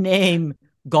big name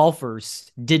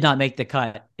golfers did not make the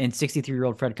cut, and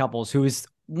 63-year-old Fred Couples, who is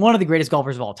one of the greatest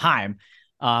golfers of all time,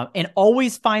 and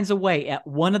always finds a way at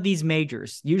one of these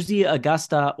majors, usually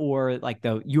Augusta or like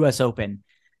the US Open,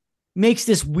 makes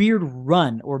this weird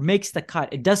run or makes the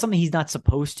cut. It does something he's not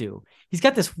supposed to. He's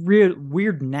got this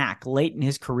weird knack late in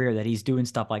his career that he's doing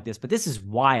stuff like this, but this is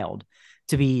wild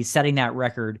to be setting that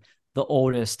record, the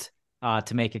oldest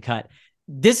to make a cut.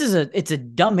 It's a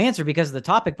dumb answer because of the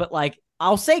topic, but like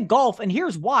I'll say golf, and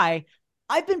here's why.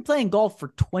 I've been playing golf for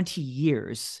 20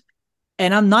 years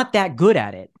and I'm not that good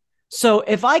at it. So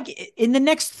if in the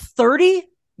next 30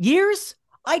 years,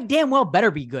 I damn well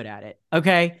better be good at it.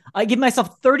 Okay. I give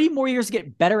myself 30 more years to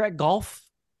get better at golf.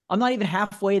 I'm not even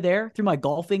halfway there through my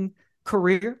golfing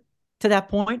career to that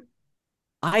point.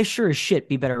 I sure as shit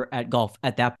be better at golf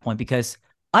at that point, because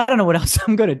I don't know what else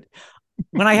I'm going to,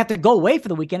 when I have to go away for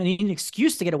the weekend and need an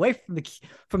excuse to get away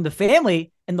from the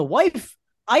family and the wife,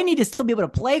 I need to still be able to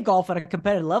play golf at a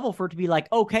competitive level for it to be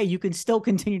like, okay, you can still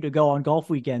continue to go on golf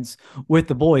weekends with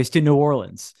the boys to New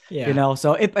Orleans. Yeah.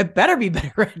 So it better be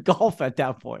better at golf at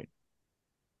that point.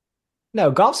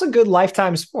 No, golf's a good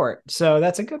lifetime sport. So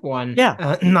that's a good one.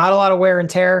 Yeah. Not a lot of wear and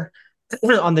tear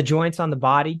on the joints, on the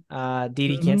body.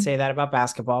 Didi can't say that about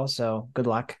basketball. So good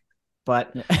luck.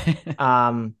 But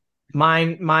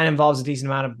mine involves a decent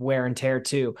amount of wear and tear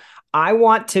too. I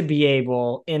want to be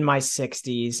able in my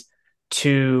 60s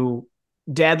to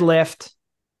deadlift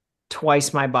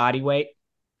twice my body weight.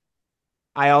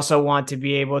 I also want to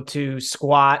be able to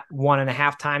squat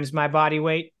 1.5 times my body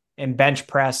weight and bench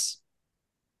press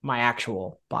my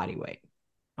actual body weight.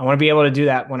 I want to be able to do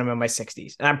that when I'm in my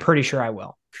 60s, and I'm pretty sure I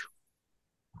will.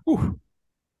 Whew.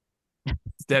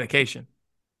 It's dedication.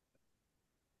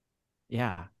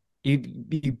 Yeah. You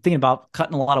thinking about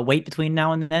cutting a lot of weight between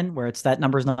now and then, where it's that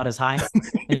number's not as high?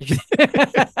 We'll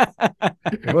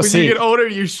When you see. get older,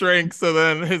 you shrink, so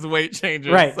then his weight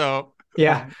changes. Right. So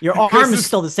Yeah. Your Chris arm is is-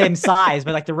 still the same size,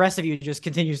 but like the rest of you just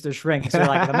continues to shrink. So you're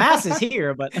like, the mass is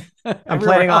here, but I'm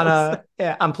everywhere planning on else.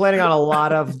 I'm planning on a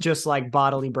lot of just like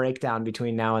bodily breakdown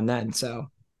between now and then. So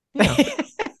You know,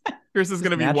 Chris is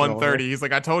going to be natural, 130. right? He's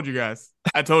like, I told you guys.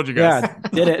 I told you guys.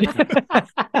 Yeah, did it.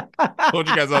 Told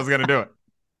you guys I was going to do it.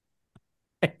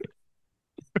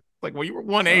 Like, well, you were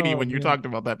 180 when you talked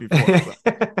about that before. So.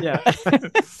 Yeah.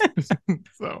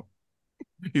 So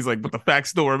he's like, but the fact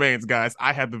still remains, guys.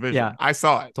 I had the vision. Yeah. I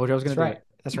saw it. Told you I was going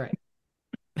That's to do right.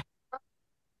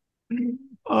 That's right.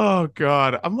 Oh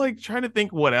God. I'm like trying to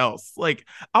think what else. Like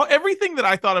everything that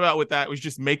I thought about with that was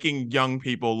just making young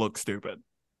people look stupid.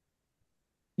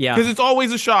 Yeah. Because it's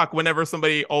always a shock whenever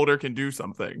somebody older can do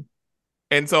something.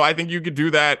 And so I think you could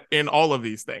do that in all of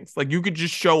these things. Like you could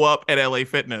just show up at LA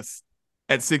Fitness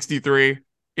at 63,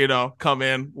 come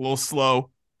in a little slow.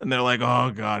 And they're like,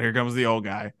 oh God, here comes the old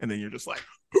guy. And then you're just like,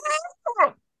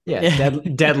 Yeah.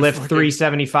 Deadlift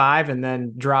 375 and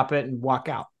then drop it and walk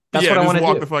out. That's what I want to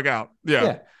walk do. the fuck out.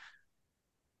 Yeah.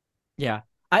 Yeah.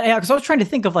 Because I was trying to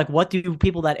think of like, what do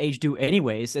people that age do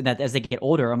anyways? And that as they get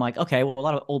older, I'm like, okay, well, a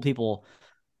lot of old people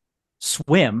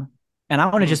swim, and I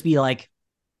want to just be like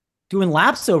doing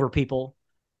laps over people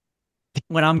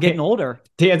when I'm getting older.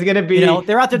 Dan's gonna be,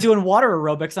 they're out there doing water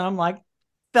aerobics, and I'm like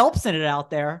Phelpsing it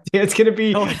out there. Dan's gonna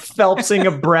be Phelpsing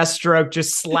a breaststroke,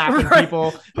 just slapping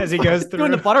people as he goes through.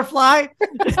 Doing the butterfly.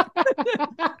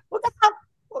 Look out!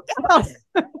 Look out!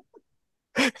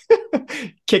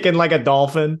 Kicking like a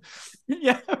dolphin.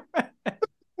 Yeah.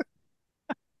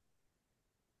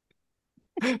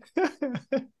 Get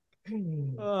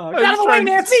out of the way,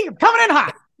 Nancy! I'm coming in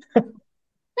hot.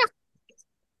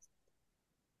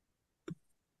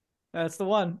 That's the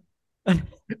one.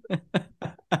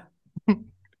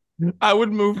 I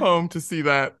would move home to see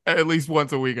that at least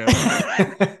once a weekend.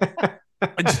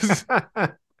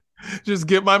 just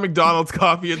get my McDonald's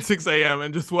coffee at 6 a.m.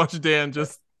 and just watch Dan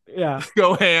just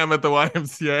go ham at the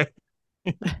YMCA.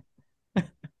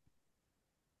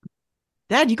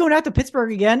 Dad, you going out to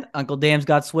Pittsburgh again? Uncle Dam's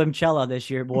got swimchella this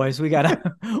year, boys. We gotta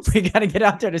get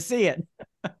out there to see it.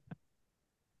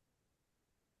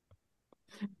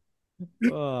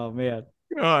 Oh man.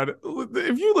 God,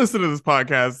 if you listen to this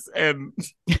podcast and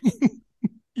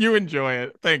you enjoy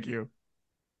it, thank you.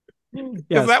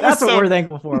 Yes, that's what we're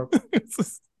thankful for.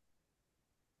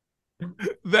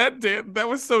 That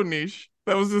was so niche.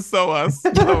 That was just so us.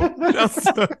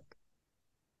 So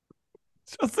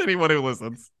just anyone who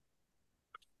listens.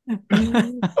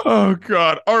 Oh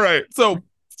God. All right. So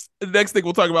the next thing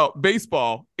we'll talk about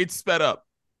baseball. It's sped up.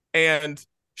 And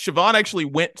Siobhan actually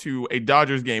went to a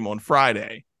Dodgers game on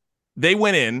Friday. They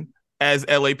went in, as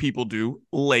LA people do,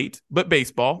 late, but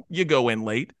baseball, you go in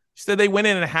late. She said they went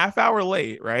in a half hour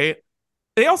late, right?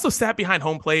 They also sat behind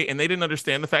home plate and they didn't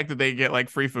understand the fact that they get like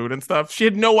free food and stuff. She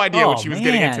had no idea what she was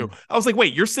getting into. I was like,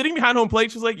 wait, you're sitting behind home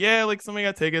plate? She's like, yeah, like somebody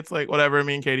got tickets, like whatever.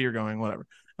 Me and Katie are going, whatever.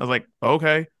 I was like,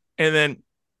 okay. And then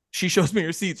she shows me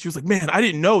her seats. She was like, man, I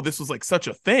didn't know this was like such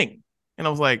a thing. And I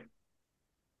was like,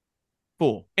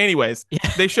 fool. Anyways,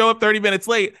 they show up 30 minutes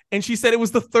late and she said it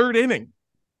was the third inning.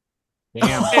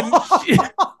 Damn.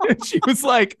 And she was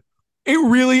like, it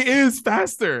really is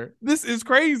faster. This is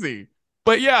crazy.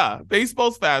 But yeah,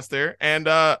 baseball's faster. And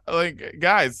like,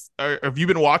 guys, have you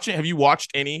been watching? Have you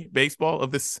watched any baseball of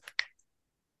this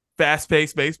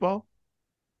fast-paced baseball?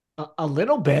 A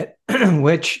little bit,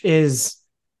 which is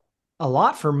a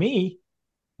lot for me.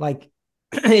 Like,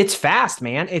 it's fast,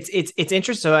 man. It's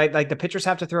interesting. So like the pitchers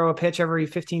have to throw a pitch every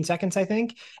 15 seconds, I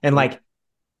think. And like,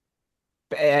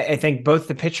 I think both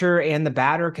the pitcher and the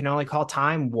batter can only call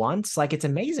time once. Like, it's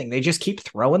amazing. They just keep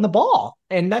throwing the ball,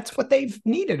 and that's what they've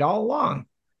needed all along.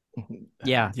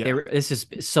 Yeah. This is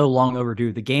so long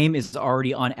overdue. The game is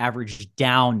already on average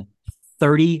down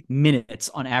 30 minutes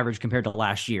on average compared to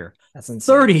last year. That's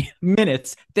insane. 30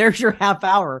 minutes. There's your half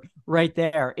hour right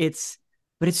there.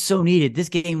 But it's so needed. This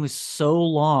game was so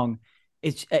long.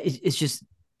 It's just,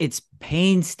 it's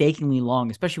painstakingly long,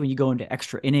 especially when you go into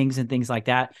extra innings and things like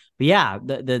that. But yeah,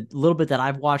 the little bit that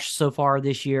I've watched so far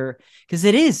this year, because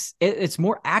it's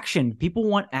more action. People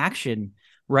want action,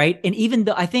 right? And even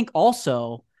though I think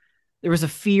also there was a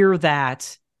fear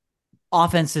that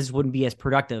offenses wouldn't be as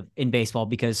productive in baseball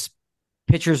because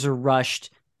pitchers are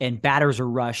rushed and batters are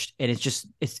rushed, and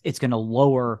it's going to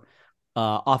lower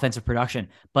offensive production.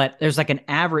 But there's like an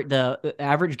average. The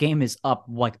average game is up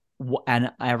like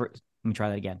an average. Let me try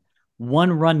that again.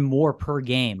 1 run more per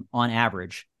game on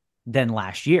average than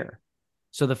last year.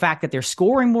 So the fact that they're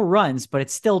scoring more runs, but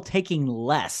it's still taking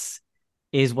less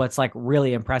is what's like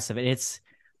really impressive. And it's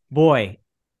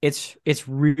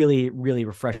really, really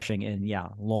refreshing and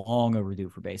long overdue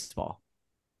for baseball.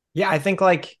 Yeah, I think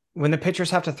like when the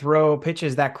pitchers have to throw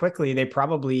pitches that quickly, they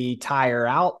probably tire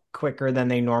out quicker than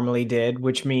they normally did,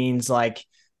 which means like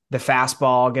the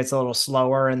fastball gets a little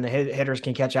slower and the hitters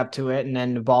can catch up to it, and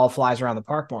then the ball flies around the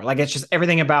park more. Like it's just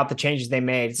everything about the changes they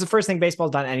made. It's the first thing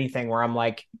baseball's done anything where I'm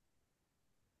like,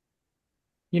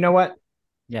 you know what?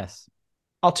 Yes.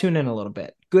 I'll tune in a little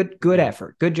bit. Good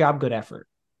effort. Good job. Good effort.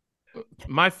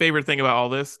 My favorite thing about all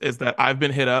this is that I've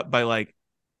been hit up by like,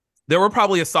 there were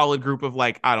probably a solid group of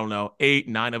like, I don't know, 8,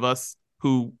 9 of us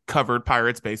who covered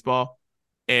Pirates baseball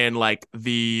in like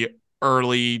the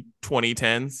early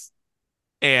 2010s.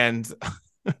 And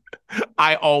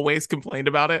I always complained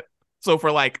about it. So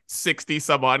for like 60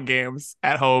 some odd games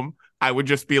at home, I would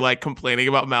just be like complaining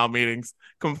about mound meetings,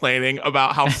 complaining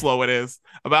about how slow it is,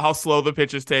 about how slow the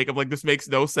pitches take. I'm like, this makes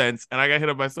no sense. And I got hit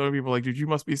up by so many people like, dude, you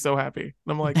must be so happy. And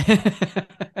I'm like,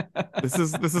 this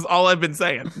is all I've been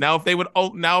saying. Now if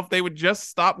they would just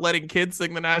stop letting kids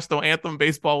sing the national anthem,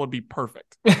 baseball would be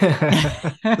perfect.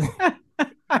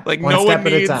 Like One step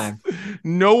at a time.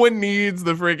 No one needs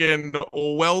the freaking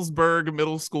Wellsburg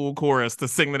Middle School chorus to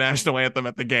sing the national anthem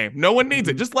at the game. No one needs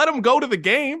it. Just let them go to the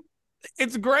game.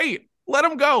 It's great. Let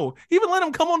them go. Even let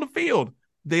them come on the field.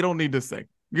 They don't need to sing.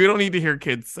 You don't need to hear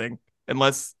kids sing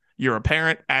unless you're a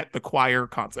parent at the choir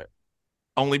concert.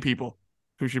 Only people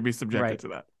who should be subjected to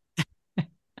that.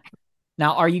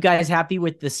 Now, are you guys happy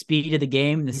with the speed of the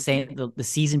game, the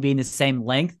season being the same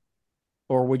length?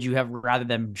 Or would you have rather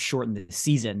them shorten the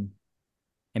season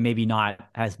and maybe not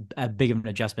as big of an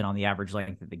adjustment on the average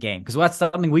length of the game? Because that's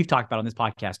something we've talked about on this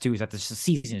podcast too, is that the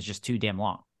season is just too damn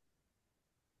long.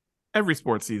 Every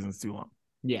sports season's too long.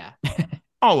 Yeah.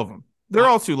 All of them. They're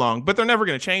all too long, but they're never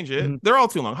going to change it. Mm-hmm. They're all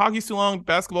too long. Hockey's too long.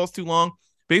 Basketball's too long.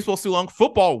 Baseball's too long.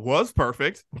 Football was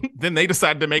perfect. Then they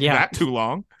decided to make that too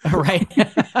long. Right.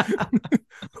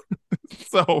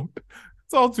 So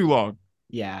it's all too long.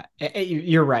 Yeah,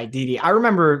 you're right, Didi. I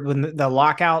remember when the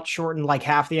lockout shortened like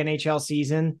half the NHL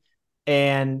season,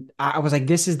 and I was like,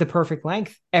 this is the perfect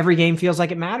length. Every game feels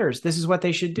like it matters. This is what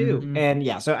they should do. Mm-hmm. And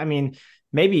yeah, so I mean,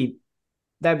 maybe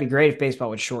that'd be great if baseball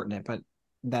would shorten it, but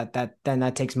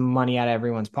that takes money out of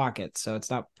everyone's pocket. So it's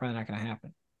probably not going to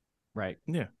happen. Right.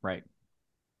 Yeah. Right.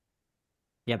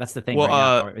 Yeah, that's the thing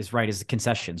now is the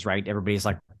concessions, right? Everybody's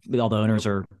like, all the owners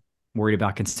are worried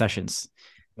about concessions.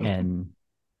 And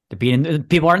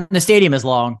people aren't in the stadium as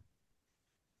long.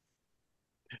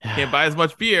 Can't buy as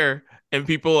much beer,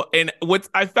 and what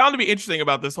I found to be interesting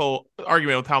about this whole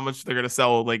argument with how much they're going to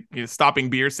sell, like stopping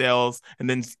beer sales and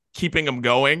then keeping them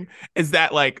going, is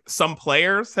that like some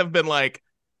players have been like,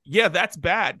 yeah, that's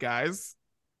bad, guys.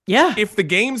 Yeah. If the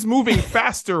game's moving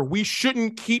faster, we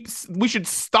should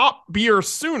stop beer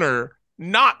sooner,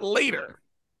 not later.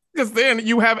 Because then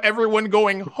you have everyone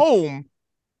going home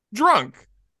drunk.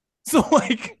 So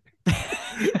like,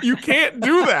 you can't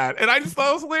do that. And I just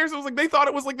thought it was hilarious. It was like, they thought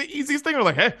it was like the easiest thing. They're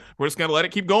like, hey, we're just going to let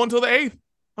it keep going until the 8th.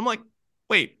 I'm like,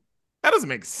 wait, that doesn't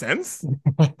make sense.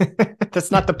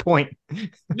 That's not the point.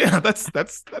 Yeah, that's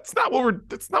not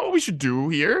what we should do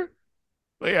here.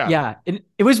 But yeah. Yeah. And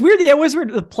it was weird.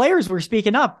 The players were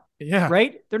speaking up. Yeah.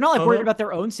 Right. They're not like worried about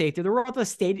their own safety. They're worried about the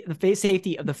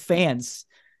safety of the fans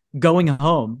going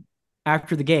home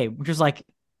after the game, which is like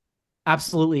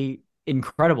absolutely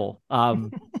incredible.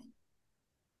 And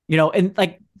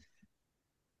like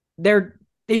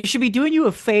they should be doing you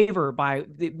a favor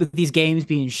with these games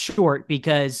being short,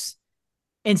 because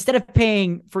instead of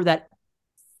paying for that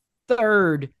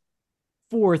third,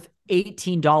 fourth,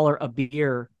 $18 a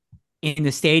beer in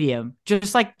the stadium,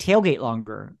 just like tailgate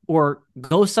longer or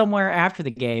go somewhere after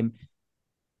the game,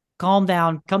 come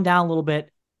down a little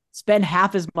bit, spend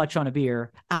half as much on a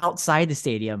beer outside the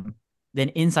stadium than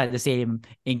inside the stadium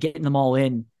and getting them all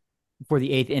in for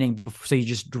the 8th inning. So you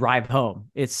just drive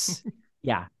home. That's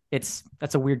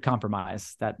a weird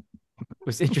compromise. That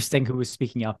was interesting who was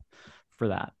speaking up for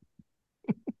that.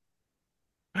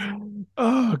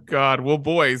 Oh God. Well,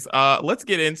 boys, let's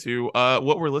get into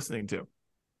what we're listening to.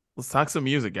 Let's talk some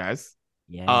music, guys.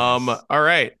 Yes. All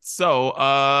right.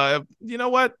 So, you know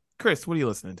what, Chris, what are you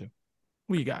listening to?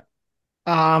 What you got?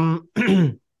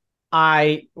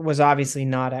 I was obviously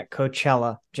not at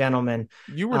Coachella, gentlemen.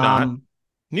 You were not.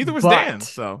 Neither was Dan.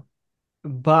 So,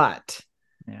 but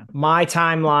my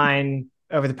timeline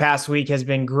over the past week has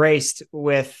been graced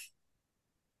with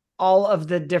all of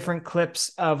the different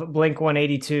clips of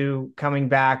Blink-182 coming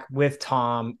back with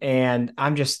Tom, and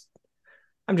I'm just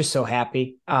so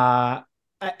happy. And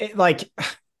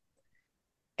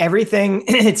everything.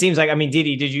 It seems like, I mean,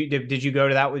 Didi, did you go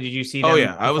to that? Did you see Oh them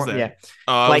yeah, I was perform? Yeah, there.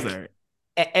 Oh, I was like there.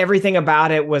 everything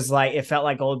about it was like it felt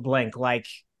like old Blink. Like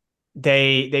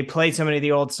they played so many of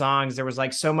the old songs. There was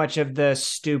like so much of the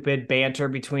stupid banter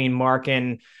between Mark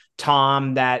and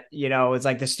Tom that, you know, it's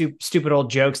like the stupid old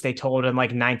jokes they told in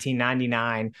like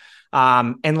 1999.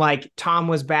 And like Tom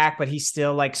was back, but he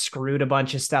still like screwed a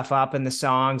bunch of stuff up in the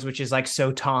songs, which is like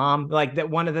so Tom. Like that,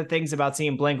 one of the things about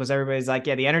seeing Blink was everybody's like,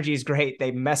 yeah, the energy is great.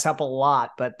 They mess up a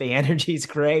lot, but the energy is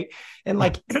great, and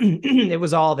like it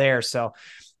was all there. So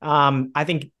I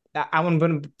think I'm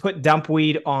going to put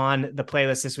Dumpweed on the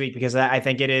playlist this week because I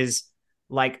think it is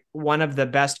like one of the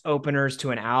best openers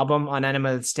to an album on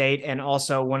Enema of the State, and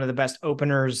also one of the best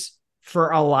openers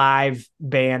for a live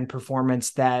band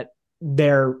performance that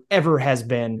there ever has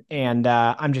been. And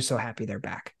I'm just so happy they're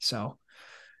back. So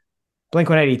Blink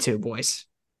 182, boys.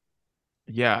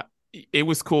 Yeah, it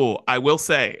was cool. I will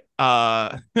say,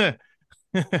 the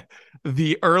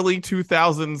early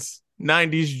 2000s,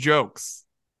 90s jokes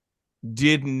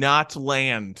did not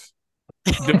land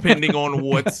depending on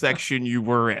what section you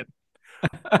were in.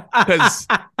 Because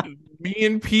me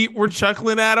and Pete were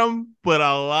chuckling at them, but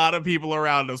a lot of people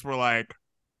around us were like,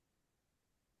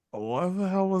 what the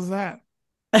hell was that?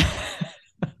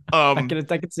 I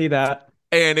can see that.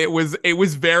 And it was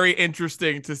very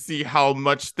interesting to see how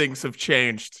much things have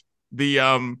changed.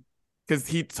 Because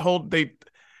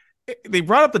they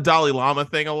brought up the Dalai Lama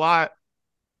thing a lot,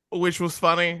 which was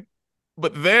funny.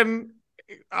 But then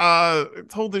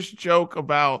told this joke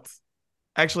about,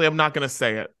 actually I'm not gonna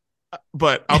say it,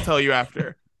 but I'll tell you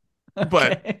after.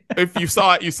 But Okay. if you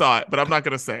saw it, you saw it. But I'm not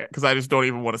gonna say it because I just don't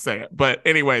even want to say it. But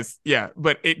anyways, yeah.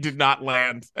 But it did not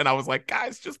land, and I was like,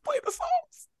 guys, just play the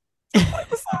songs. Just play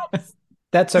the songs.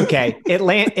 That's okay. It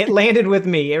landed with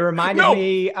me. It reminded No,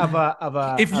 me of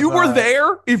if you were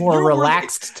there, more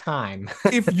relaxed time.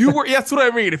 if you were, that's what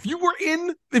I mean. If you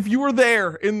were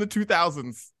there in the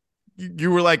 2000s,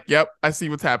 you were like, yep, I see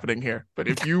what's happening here. But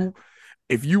if you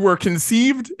were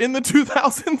conceived in the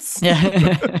 2000s,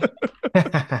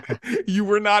 you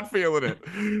were not feeling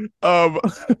it. All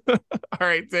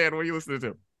right, Dan, what are you listening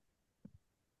to?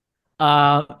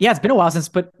 Yeah, it's been a while since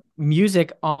put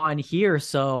music on here.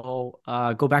 So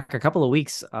go back a couple of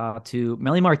weeks to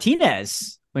Melly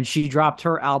Martinez when she dropped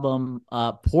her album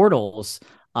Portals.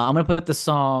 I'm gonna put the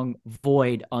song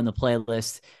Void on the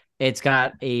playlist. It's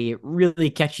got a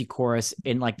really catchy chorus,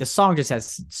 and like the song just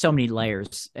has so many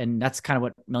layers, and that's kind of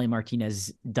what Melly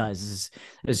Martinez does.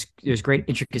 There's great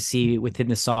intricacy within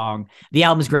the song. The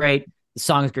album is great. The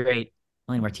song is great.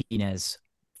 Melly Martinez,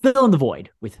 fill in the void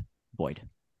with Void.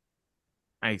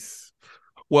 Nice.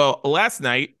 Well, last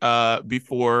night,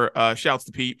 before shouts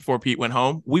to Pete, before Pete went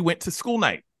home, we went to school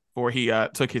night before he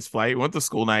took his flight. We went to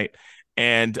school night,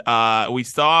 and we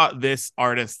saw this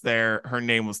artist there. Her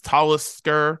name was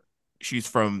Talisker. She's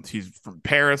from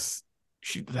Paris.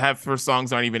 She half her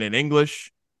songs aren't even in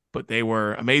English, but they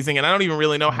were amazing. And I don't even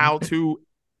really know how to.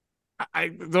 I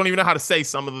don't even know how to say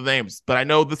some of the names, but I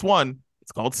know this one.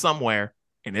 It's called Somewhere,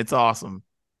 and it's awesome,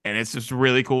 and it's just a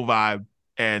really cool vibe.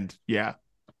 And yeah,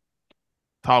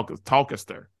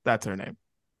 Talkister. That's her name.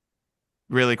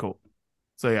 Really cool.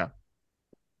 So yeah,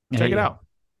 check it out.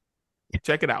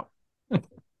 Check it out.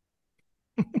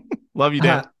 Love you,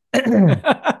 Dan.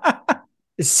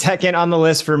 Second on the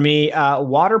list for me,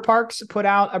 Water Parks put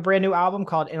out a brand new album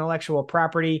called Intellectual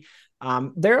Property.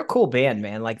 They're a cool band,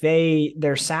 man. Like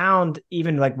their sound,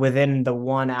 even like within the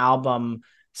one album,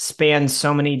 spans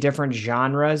so many different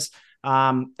genres.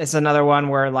 It's another one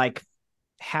where like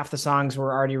half the songs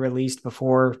were already released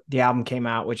before the album came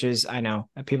out, which is, I know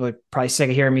people are probably sick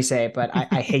of hearing me say it, but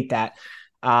I hate that.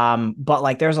 But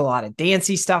like there's a lot of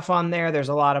dancey stuff on there. There's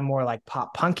a lot of more like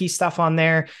pop punky stuff on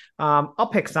there. I'll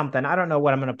pick something. I don't know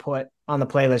what I'm going to put on the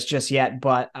playlist just yet,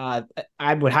 but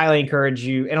I would highly encourage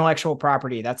you. Intellectual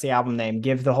Property, that's the album name.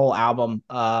 Give the whole album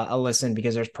a listen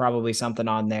because there's probably something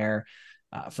on there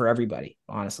for everybody,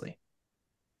 honestly.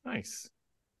 Nice.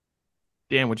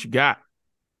 Dan, what you got?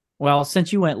 Well,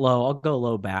 since you went low, I'll go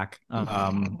low back.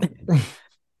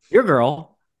 Your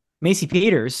girl, Macy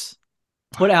Peters,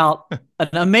 put out an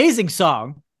amazing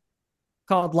song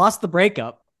called "Lost the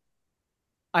Breakup."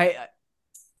 I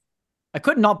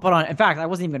could not put on. In fact, I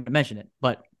wasn't even going to mention it,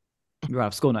 but we were out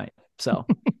of school night, so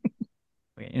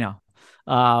you know.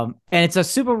 And it's a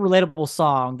super relatable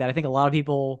song that I think a lot of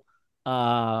people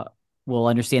will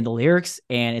understand the lyrics,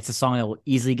 and it's a song that will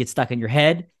easily get stuck in your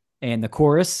head. And the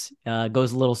chorus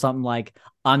goes a little something like,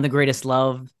 "I'm the greatest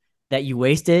love that you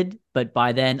wasted, but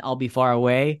by then I'll be far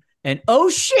away. And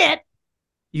oh shit,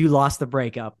 you lost the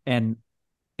breakup." And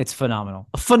it's phenomenal.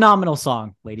 A phenomenal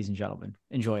song, ladies and gentlemen.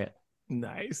 Enjoy it.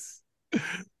 Nice.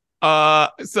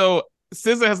 So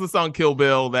SZA has the song Kill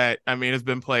Bill that, I mean, has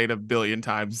been played a billion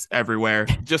times everywhere.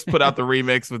 Just put out the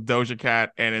remix with Doja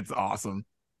Cat, and it's awesome.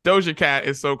 Doja Cat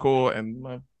is so cool.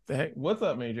 And hey, what's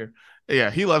up, Major? Yeah,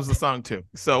 he loves the song too.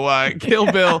 So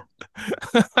Kill Bill,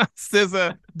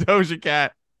 SZA, Doja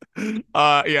Cat.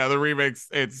 Yeah, the remix,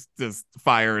 it's just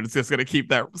fire, and it's just gonna keep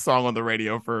that song on the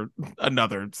radio for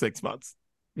another 6 months.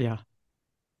 Yeah.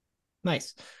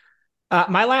 Nice.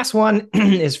 My last one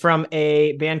is from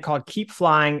a band called Keep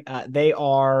Flying. They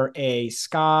are a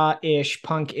ska-ish,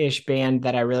 punk-ish band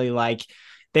that I really like.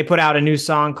 They put out a new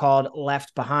song called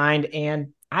Left Behind,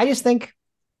 and I just think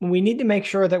we need to make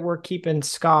sure that we're keeping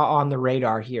ska on the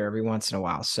radar here every once in a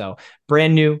while. So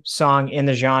brand new song in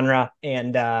the genre,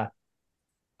 and I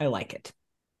like it.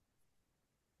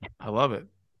 I love it.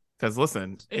 Because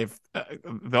listen, if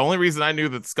the only reason I knew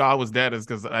that ska was dead is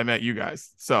because I met you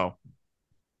guys. So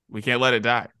we can't let it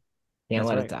die. Can't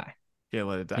let it die. Can't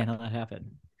let it die. Can't let that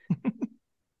happen.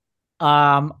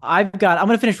 I'm going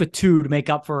to finish with two to make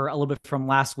up for a little bit from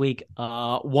last week.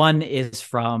 One is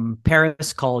from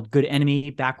Paris called Good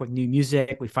Enemy, back with new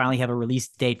music. We finally have a release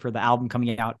date for the album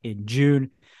coming out in June.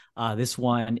 This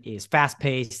one is fast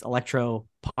paced electro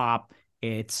pop.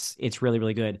 It's really,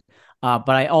 really good. But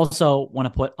I also want to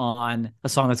put on a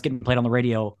song that's getting played on the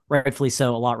radio, rightfully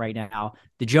so, a lot right now.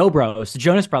 The the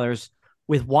Jonas Brothers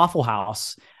with Waffle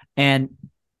House. And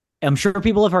I'm sure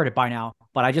people have heard it by now,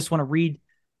 but I just want to read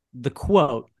the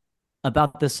quote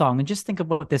about this song and just think of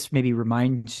what this maybe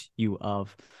reminds you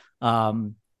of.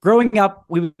 Growing up,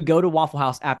 we would go to Waffle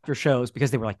House after shows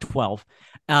because they were like 12.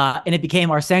 And it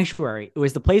became our sanctuary. It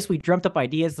was the place we dreamt up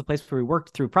ideas, the place where we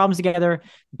worked through problems together,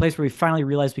 the place where we finally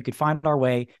realized we could find our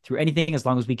way through anything as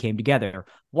long as we came together.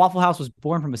 Waffle House was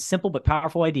born from a simple but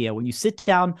powerful idea. When you sit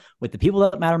down with the people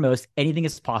that matter most, anything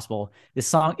is possible. This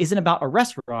song isn't about a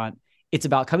restaurant. It's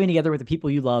about coming together with the people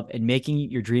you love and making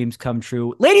your dreams come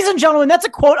true. Ladies and gentlemen, that's a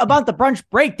quote about the Brunch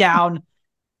Breakdown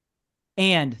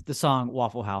and the song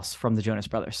Waffle House from the Jonas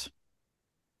Brothers.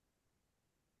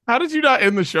 How did you not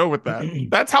end the show with that?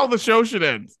 That's how the show should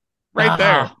end. Right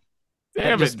there.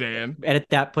 Damn it, Dan. Edit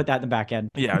that, put that in the back end.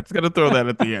 Yeah, it's going to throw that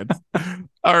at the end.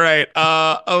 All right.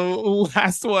 A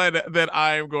last one that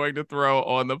I'm going to throw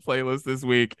on the playlist this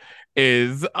week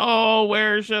is,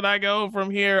 where should I go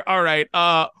from here? All right.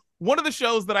 One of the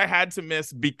shows that I had to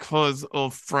miss because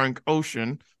of Frank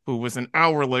Ocean, who was an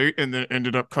hour late and then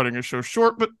ended up cutting his show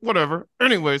short, but whatever.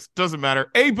 Anyways, doesn't matter.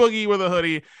 A Boogie with a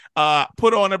Hoodie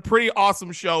put on a pretty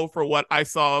awesome show for what I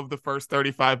saw of the first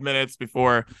 35 minutes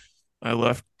before I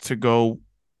left to go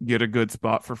get a good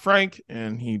spot for Frank,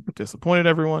 and he disappointed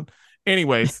everyone.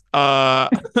 Anyways,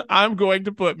 I'm going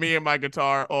to put Me and My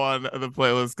Guitar on the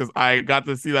playlist because I got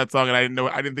to see that song and I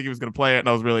didn't think he was going to play it, and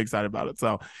I was really excited about it.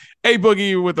 So, A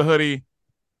Boogie with the Hoodie,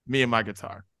 Me and My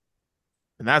Guitar.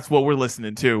 And that's what we're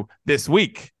listening to this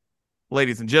week.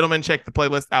 Ladies and gentlemen, check the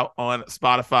playlist out on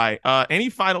Spotify.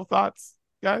 Any final thoughts,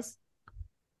 guys?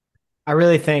 I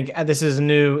really think this is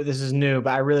new, but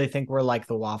I really think we're like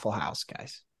the Waffle House,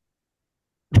 guys.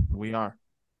 We are.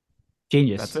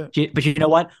 Genius. That's it. But you know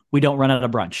what? We don't run out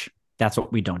of brunch. That's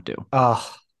what we don't do. Oh,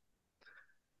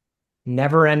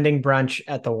 never-ending brunch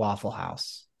at the Waffle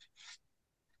House.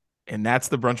 And that's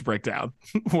the Brunch Breakdown.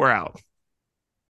 We're out.